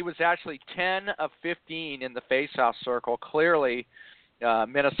 He was actually 10 of 15 in the faceoff circle. Clearly,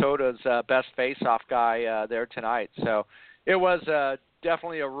 Minnesota's best faceoff guy there tonight. So it was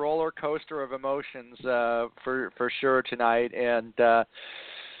definitely a roller coaster of emotions for sure tonight. And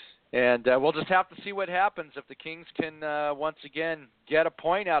we'll just have to see what happens. If the Kings can, once again, get a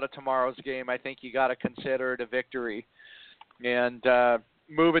point out of tomorrow's game, I think you got to consider it a victory. And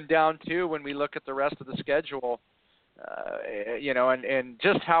moving down, too, when we look at the rest of the schedule, and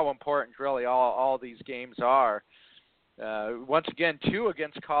just how important, really, all these games are. Once again, 2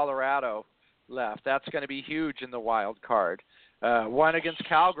 against Colorado left. That's going to be huge in the wild card. 1 against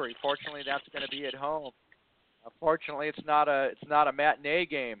Calgary. Fortunately, that's going to be at home. Unfortunately, it's not a matinee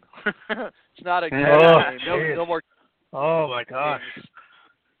game. It's not a game. No more. Oh my gosh.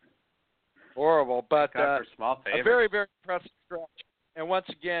 Horrible, but a small favor. very, very impressive stretch. And once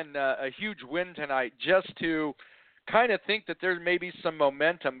again, a huge win tonight, just to kind of think that there may be some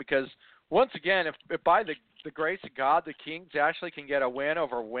momentum. Because once again, if by the grace of God, the Kings actually can get a win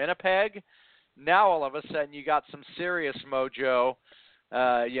over Winnipeg, now all of a sudden you got some serious mojo.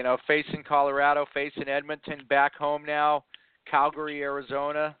 Facing Colorado, facing Edmonton, back home now, Calgary,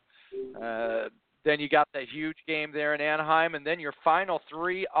 Arizona. Then you got that huge game there in Anaheim, and then your final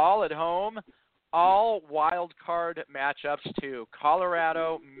 3 all at home, all wild card matchups too.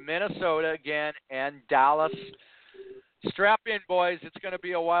 Colorado, Minnesota again, and Dallas. Strap in, boys. It's going to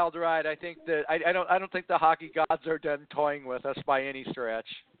be a wild ride. I think that I don't think the hockey gods are done toying with us by any stretch.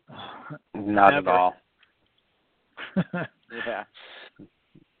 Not at all. Yeah.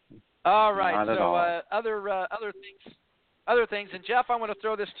 All right. Not at so all. other things, and Jeff, I want to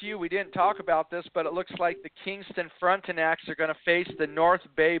throw this to you. We didn't talk about this, but it looks like the Kingston Frontenacs are going to face the North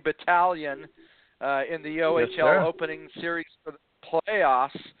Bay Battalion in the OHL opening series for the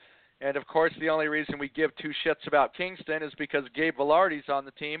playoffs. And, of course, the only reason we give two shits about Kingston is because Gabe Vilardi's on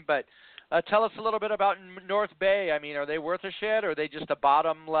the team. But tell us a little bit about North Bay. I mean, are they worth a shit, or are they just a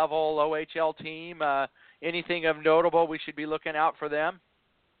bottom-level OHL team? Anything of notable we should be looking out for them?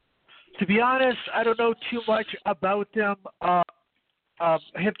 To be honest, I don't know too much about them,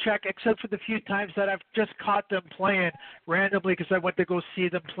 hipcheck, except for the few times that I've just caught them playing randomly because I went to go see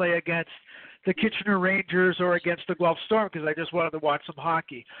them play against the Kitchener Rangers or against the Guelph Storm because I just wanted to watch some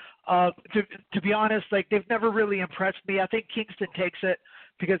hockey. To be honest, like, they've never really impressed me. I think Kingston takes it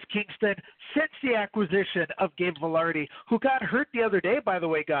because Kingston, since the acquisition of Gabe Vilardi, who got hurt the other day, by the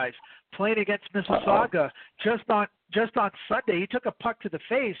way, guys, playing against Mississauga just on Sunday, he took a puck to the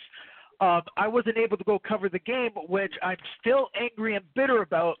face. I wasn't able to go cover the game, which I'm still angry and bitter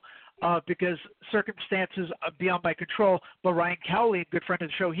about because circumstances are beyond my control. But Ryan Cowley, good friend of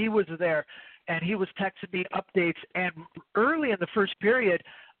the show, he was there, and he was texting me updates. And early in the first period,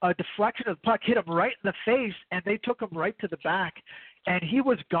 a deflection of the puck hit him right in the face, and they took him right to the back. And he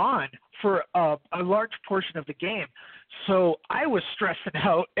was gone for a large portion of the game. So I was stressing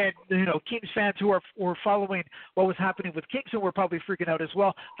out, and, Kings fans who were following what was happening with Kingston were probably freaking out as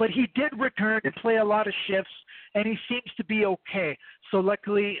well. But he did return and play a lot of shifts, and he seems to be okay. So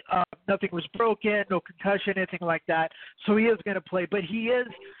luckily, nothing was broken, no concussion, anything like that. So he is going to play. But he is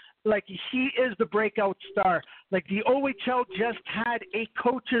the breakout star. Like, the OHL just had a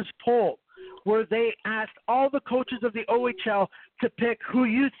coaches poll where they asked all the coaches of the OHL to pick who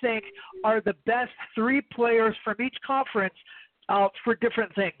you think are the best three players from each conference for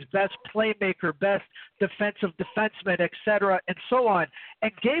different things, best playmaker, best defensive defenseman, etc., and so on.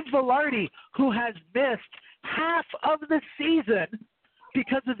 And Gabe Vilardi, who has missed half of the season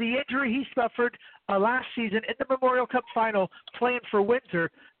because of the injury he suffered last season in the Memorial Cup final playing for Windsor,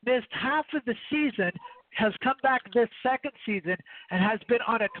 missed half of the season, has come back this second season and has been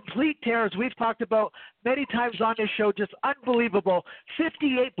on a complete tear, as we've talked about many times on this show, just unbelievable.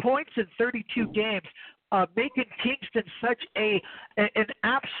 58 points in 32 games, making Kingston such an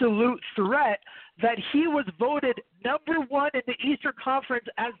absolute threat that he was voted number one in the Eastern Conference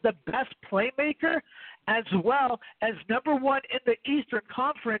as the best playmaker, as well as number one in the Eastern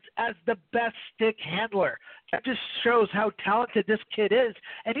Conference as the best stick handler. That just shows how talented this kid is,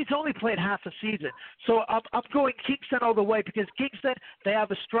 and he's only played half a season. So I'm going Kingston all the way because Kingston, they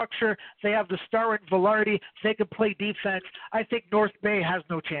have a structure, they have the star in Vilardi, they can play defense. I think North Bay has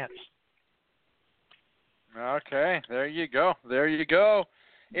no chance. Okay, there you go.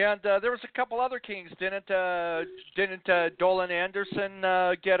 And there was a couple other Kings, didn't Dolan Anderson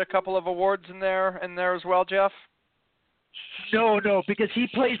get a couple of awards in there as well, Jeff? No, because he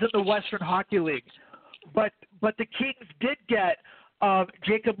plays in the Western Hockey League. But the Kings did get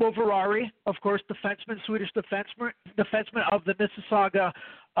Jacob Moverari, of course, Swedish defenseman of the Mississauga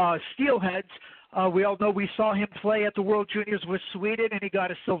Steelheads. We all know we saw him play at the World Juniors with Sweden, and he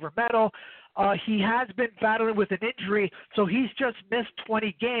got a silver medal. He has been battling with an injury, so he's just missed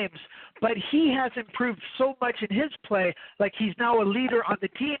 20 games. But he has improved so much in his play. Like, he's now a leader on the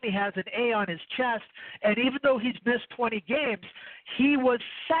team. He has an A on his chest. And even though he's missed 20 games, he was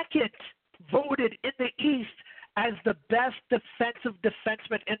second voted in the East as the best defensive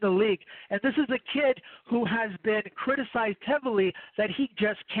defenseman in the league. And this is a kid who has been criticized heavily that he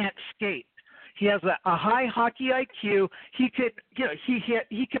just can't skate. He has a high hockey IQ. He can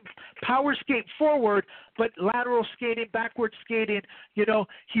power skate forward, but lateral skating, backward skating,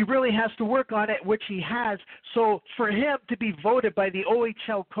 he really has to work on it, which he has. So for him to be voted by the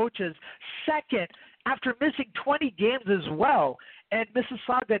OHL coaches second after missing 20 games as well, and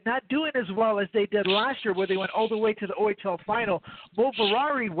Mississauga not doing as well as they did last year where they went all the way to the OHL final,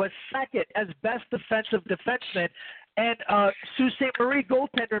 Moverari was second as best defensive defenseman. And Sault Ste. Marie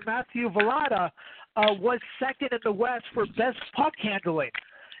goaltender Matthew Velada was second in the West for best puck handling.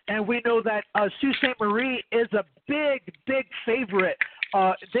 And we know that Sault Ste. Marie is a big favorite.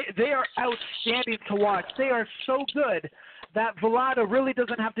 They are outstanding to watch. They are so good that Velada really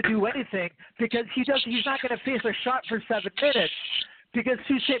doesn't have to do anything because he's not going to face a shot for 7 minutes because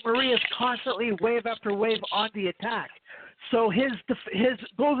Sault Ste. Marie is constantly wave after wave on the attack. So his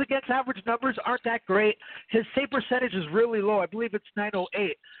goals against average numbers aren't that great. His save percentage is really low. I believe it's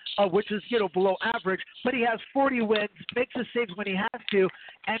 .908, which is below average. But he has 40 wins, makes his saves when he has to,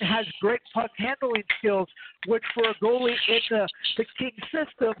 and has great puck handling skills, which for a goalie in the Kings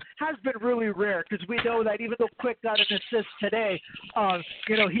system has been really rare, because we know that even though Quick got an assist today,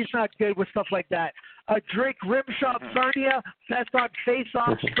 he's not good with stuff like that. Drake Rimshaw Sarnia, best on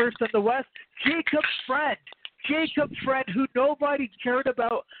face-offs, first in the West. Jacob Friend, who nobody cared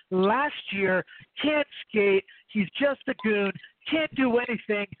about last year, can't skate. He's just a goon, can't do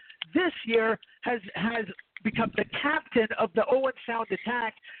anything. This year has become the captain of the Owen Sound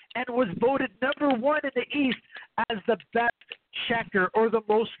attack and was voted number 1 in the East as the best checker or the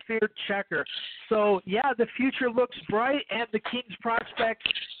most feared checker. So, yeah, the future looks bright, and the Kings prospects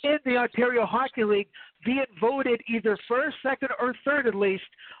in the Ontario Hockey League being voted either first, second, or third at least,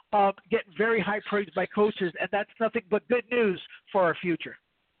 get very high praise by coaches, and that's nothing but good news for our future.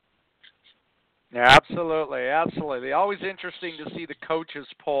 Yeah, absolutely. Always interesting to see the coaches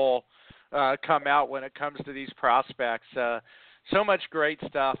poll come out when it comes to these prospects. So much great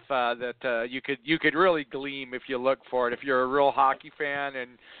stuff that you could really glean if you look for it. If you're a real hockey fan,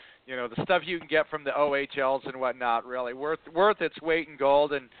 and the stuff you can get from the OHLs and whatnot, really worth its weight in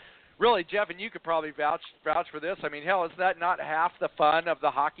gold. And really, Jeff, and you could probably vouch for this. I mean, hell, is that not half the fun of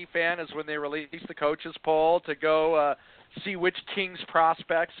the hockey fan? Is when they release the coaches poll to go see which Kings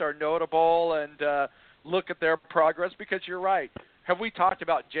prospects are notable and look at their progress. Because you're right. Have we talked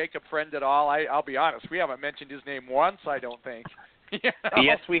about Jacob Friend at all? I'll be honest. We haven't mentioned his name once, I don't think.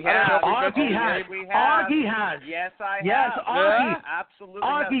 Yes, we have. Augie has. Yes, I have. Yes, Augie. Absolutely.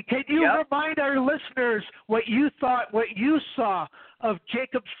 Augie, can you remind our listeners what you saw of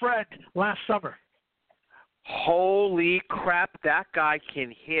Jacob Friend last summer? Holy crap, that guy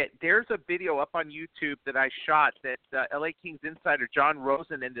can hit. There's a video up on YouTube that I shot that LA Kings insider John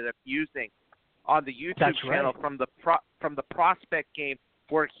Rosen ended up using on the YouTube channel from the prospect game,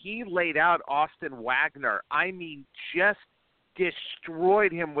 where he laid out Austin Wagner. I mean, just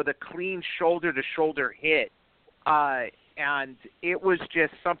destroyed him with a clean shoulder-to-shoulder hit. And it was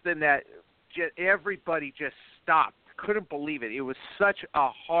just something that everybody just stopped. Couldn't believe it. It was such a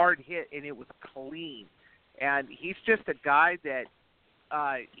hard hit, and it was clean. And he's just a guy that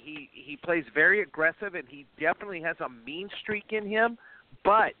he plays very aggressive, and he definitely has a mean streak in him.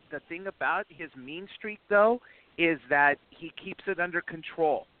 But the thing about his mean streak, though, is that he keeps it under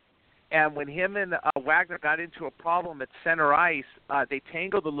control. And when him and Wagner got into a problem at center ice, they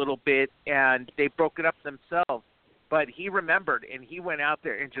tangled a little bit, and they broke it up themselves. But he remembered, and he went out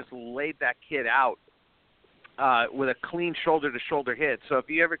there and just laid that kid out with a clean shoulder-to-shoulder hit. So if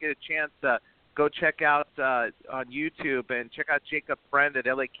you ever get a chance, go check out on YouTube and check out Jacob Friend at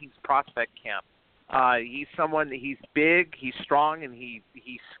LA Kings Prospect Camp. He's big, he's strong, and he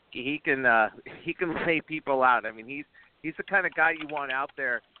can lay people out. I mean, he's the kind of guy you want out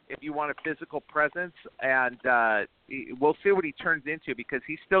there if you want a physical presence, and we'll see what he turns into, because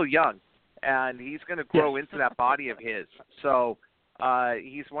he's still young, and he's going to grow into that body of his. So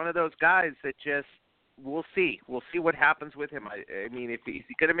he's one of those guys that just we'll see what happens with him. I mean, is he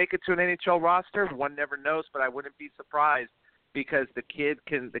going to make it to an NHL roster? One never knows, but I wouldn't be surprised, because the kid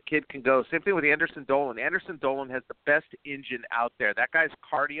can go. Same thing with Anderson Dolan. Anderson Dolan has the best engine out there. That guy's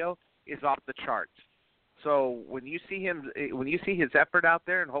cardio is off the charts. So when you see his effort out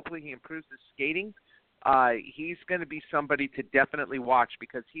there, and hopefully he improves his skating, he's going to be somebody to definitely watch,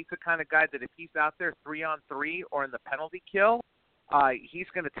 because he's the kind of guy that if he's out there 3-on-3 or in the penalty kill, he's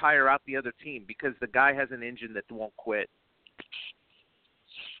going to tire out the other team, because the guy has an engine that won't quit.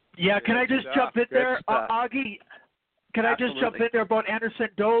 Yeah, can I just jump in there, Augie? Can I just jump in there about Anderson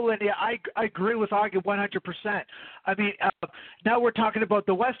Dolan? Yeah, I agree with Augie 100%. I mean, now we're talking about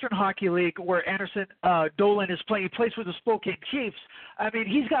the Western Hockey League, where Anderson Dolan is playing. He plays for the Spokane Chiefs. I mean,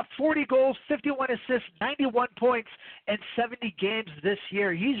 he's got 40 goals, 51 assists, 91 points, and 70 games this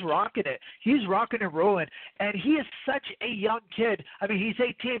year. He's rocking it. He's rocking and rolling. And he is such a young kid. I mean, he's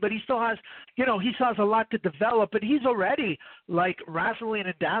 18, but he still has, he still has a lot to develop. But he's already, like, razzling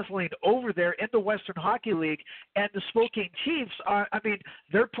and dazzling over there in the Western Hockey League. And the Spokane Chiefs are, I mean,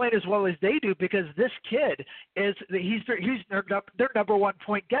 they're playing as well as they do, because this kid is, he's their number one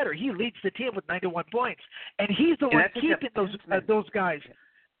point getter. He leads the team with 91 points, and he's the one keeping those guys.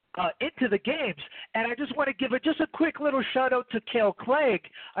 into the games. And I just want to give just a quick little shout-out to Cahill Clegg,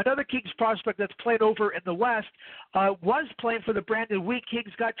 another Kings prospect that's played over in the West, was playing for the Brandon Wheat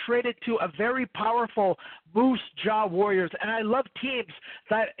Kings, got traded to a very powerful Moose Jaw Warriors. And I love teams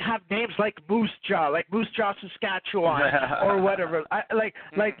that have names like Moose Jaw, like Moose Jaw, Saskatchewan, or whatever. Like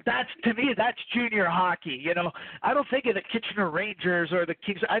that's, to me, that's junior hockey. You know, I don't think of the Kitchener Rangers or the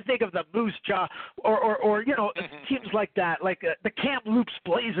Kings. I think of the Moose Jaw or you know, teams like that, like the Kamloops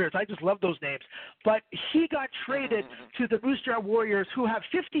Blazers. I just love those names. But he got traded to the Moose Jaw Warriors, who have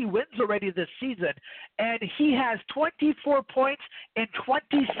 50 wins already this season, and he has 24 points in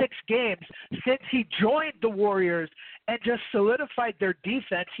 26 games since he joined the Warriors and just solidified their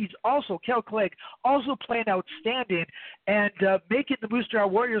defense. He's also, Cahill Clegg, also playing outstanding and making the Moose Jaw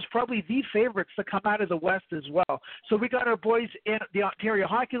Warriors probably the favorites to come out of the West as well. So we got our boys in the Ontario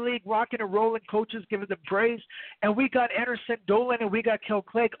Hockey League rocking and rolling, coaches giving them praise, and we got Anderson Dolan and we got Cahill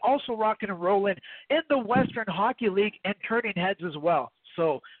Clegg also rocking and rolling in the Western Hockey League and turning heads as well.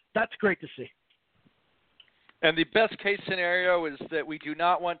 So that's great to see. And the best case scenario is that we do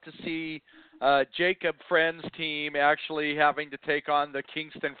not want to see Jacob Friend's team actually having to take on the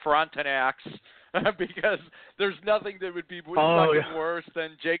Kingston Frontenacs because there's nothing that would be worse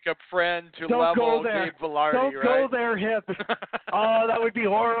than Jacob Friend to level Gabe Vilardi, Don't go there, Hip. Oh, that would be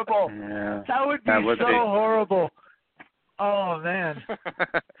horrible. Yeah. That would be horrible. Oh, man.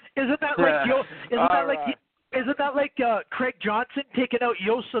 Isn't that like Craig Johnson taking out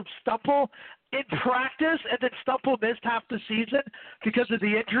Josef Stumpel in practice, and then Stumpel missed half the season because of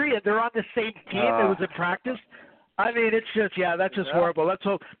the injury, and they're on the same team that was in practice? I mean, it's just, that's just horrible. Let's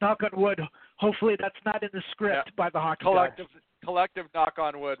hope, knock on wood, hopefully that's not in the script by the hockey guys. Collective knock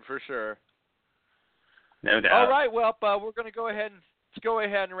on wood for sure. No doubt. All right, well, we're going to go ahead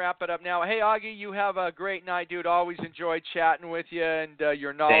and wrap it up now. Hey, Augie, you have a great night, dude. Always enjoyed chatting with you and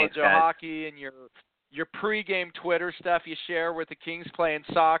your knowledge of hockey and your pregame Twitter stuff you share with the Kings playing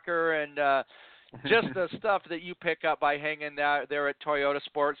soccer and just the stuff that you pick up by hanging there at Toyota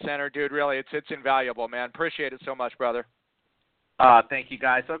Sports Center, dude. Really, it's invaluable, man. Appreciate it so much, brother. Thank you,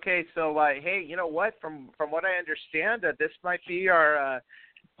 guys. Okay, so hey, you know what? From what I understand, this might be our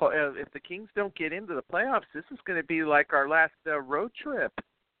if the Kings don't get into the playoffs, this is going to be like our last road trip.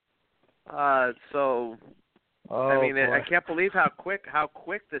 So. I mean, I can't believe how quick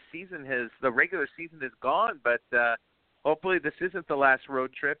the regular season has gone. But hopefully, this isn't the last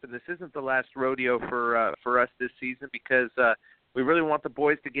road trip, and this isn't the last rodeo for us this season because we really want the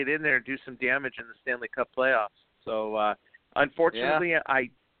boys to get in there and do some damage in the Stanley Cup playoffs. So, unfortunately,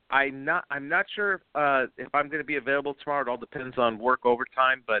 I'm not sure if I'm going to be available tomorrow. It all depends on work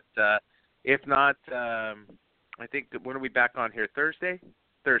overtime. But if not, I think when are we back on here? Thursday,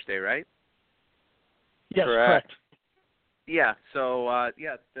 right? Yes, correct. Yeah, so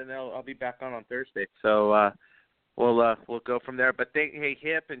then I'll be back on Thursday. So we'll go from there. But hey,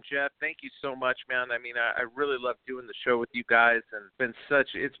 Hip and Jeff, thank you so much, man. I mean, I really love doing the show with you guys, and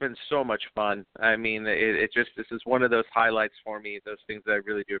it's been so much fun. I mean, this is one of those highlights for me. Those things that I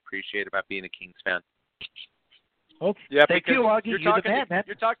really do appreciate about being a Kings fan. Oh, yeah, thank you, Augie. You're the man.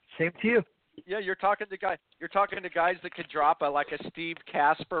 Same to you. Yeah, you're talking to guys that could drop a Steve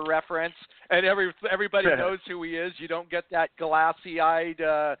Casper reference, and everybody knows who he is. You don't get that glassy-eyed,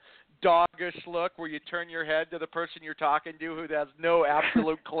 doggish look where you turn your head to the person you're talking to who has no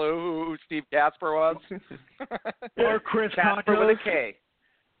absolute clue who Steve Casper was. Or Chris Casper Contos. with a K.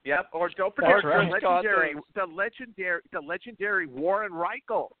 Yep. Or don't forget the legendary Warren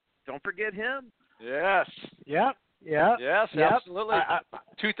Reichel. Don't forget him. Yes. Yep. Yeah. Yes, yep. absolutely.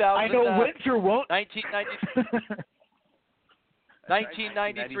 2000. I know Winter won't.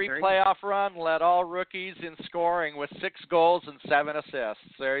 1993 playoff run led all rookies in scoring with 6 goals and 7 assists.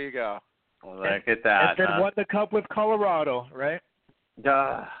 There you go. Well, look at that. And then won the Cup with Colorado, right?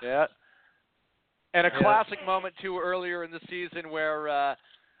 Yeah. And a classic moment too earlier in the season where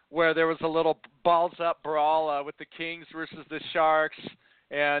there was a little balls up brawl with the Kings versus the Sharks.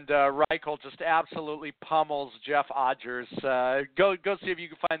 And Reichel just absolutely pummels Jeff Odgers. Go see if you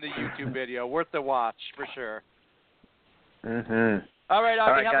can find the YouTube video. Worth the watch for sure. Mm-hmm. All right, Augie,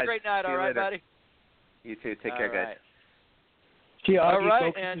 all right, have guys. a great night. All right, buddy. You too. Take care, guys. See you, Augie. All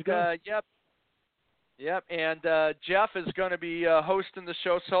right, and yep. And Jeff is going to be hosting the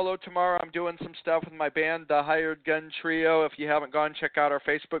show solo tomorrow. I'm doing some stuff with my band, the Hired Gun Trio. If you haven't gone, check out our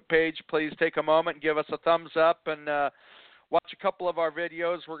Facebook page. Please take a moment and give us a thumbs up and watch a couple of our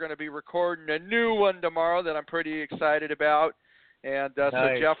videos. We're going to be recording a new one tomorrow that I'm pretty excited about. And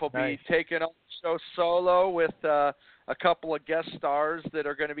so Jeff will be taking on the show solo with a a couple of guest stars that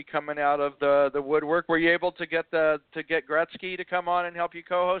are going to be coming out of the woodwork. Were you able to get Gretzky to come on and help you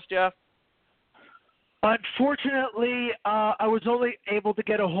co-host, Jeff? Unfortunately, I was only able to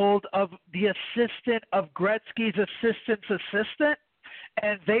get a hold of the assistant of Gretzky's assistant's assistant,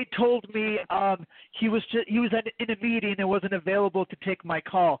 and they told me he was in a meeting and wasn't available to take my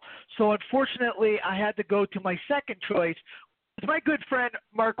call. So unfortunately, I had to go to my second choice. It's my good friend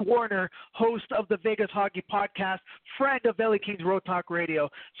Mark Warner, host of the Vegas Hockey Podcast, friend of LA Kings Road Talk Radio.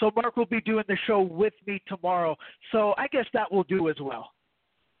 So Mark will be doing the show with me tomorrow. So I guess that will do as well.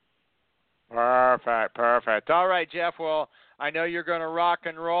 Perfect. All right, Jeff. Well, I know you're going to rock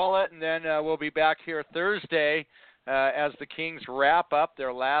and roll it, and then we'll be back here Thursday as the Kings wrap up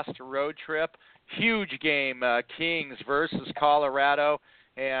their last road trip. Huge game, Kings versus Colorado.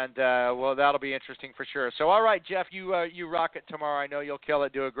 And, well, that'll be interesting for sure. So, all right, Jeff, you rock it tomorrow. I know you'll kill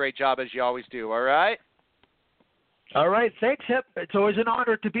it, do a great job as you always do, all right? All right, thanks, Hip. It's always an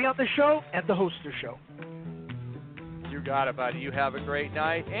honor to be on the show and to host the show. You got it, buddy. You have a great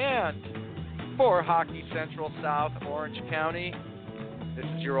night. And for Hockey Central South Orange County, this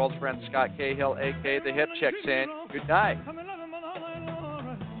is your old friend Scott Cahill, a.k.a. the Hip Check, saying good night.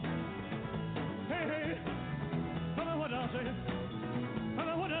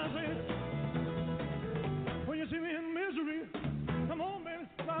 See me in misery. Come on, baby,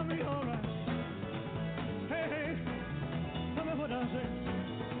 find me all right. Hey, tell me what I say.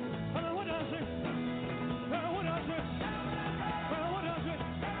 Tell me what I say. Tell me what I say. Tell me what I say.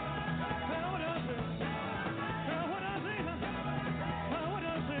 Tell me what I say. Tell me what I say. Tell me what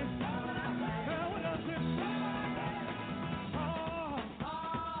I say. Tell me what I say.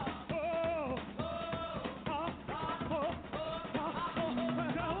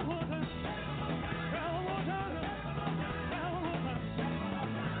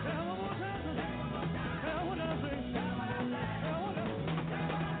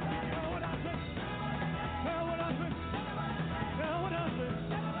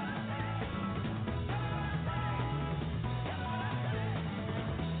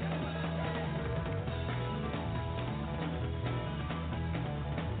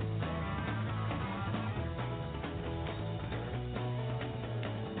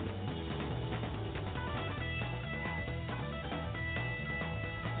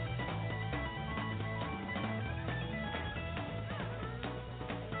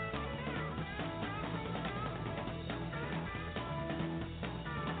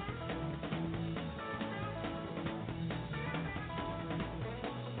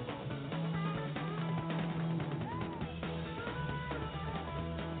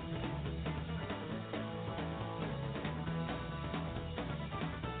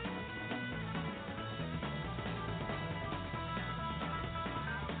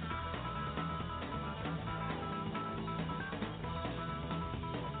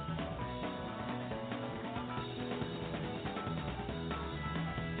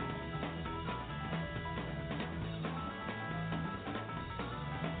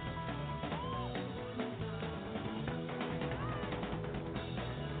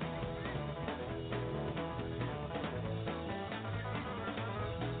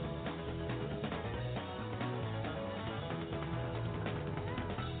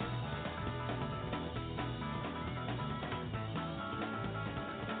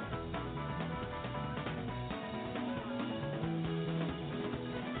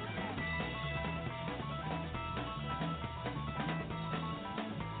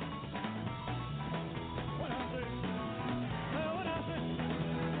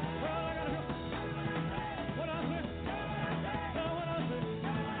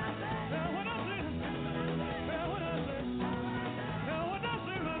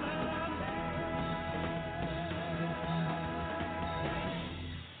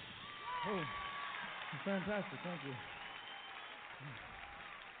 Fantastic, thank you.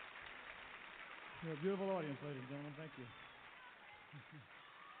 You're a beautiful audience, ladies and gentlemen. Thank you.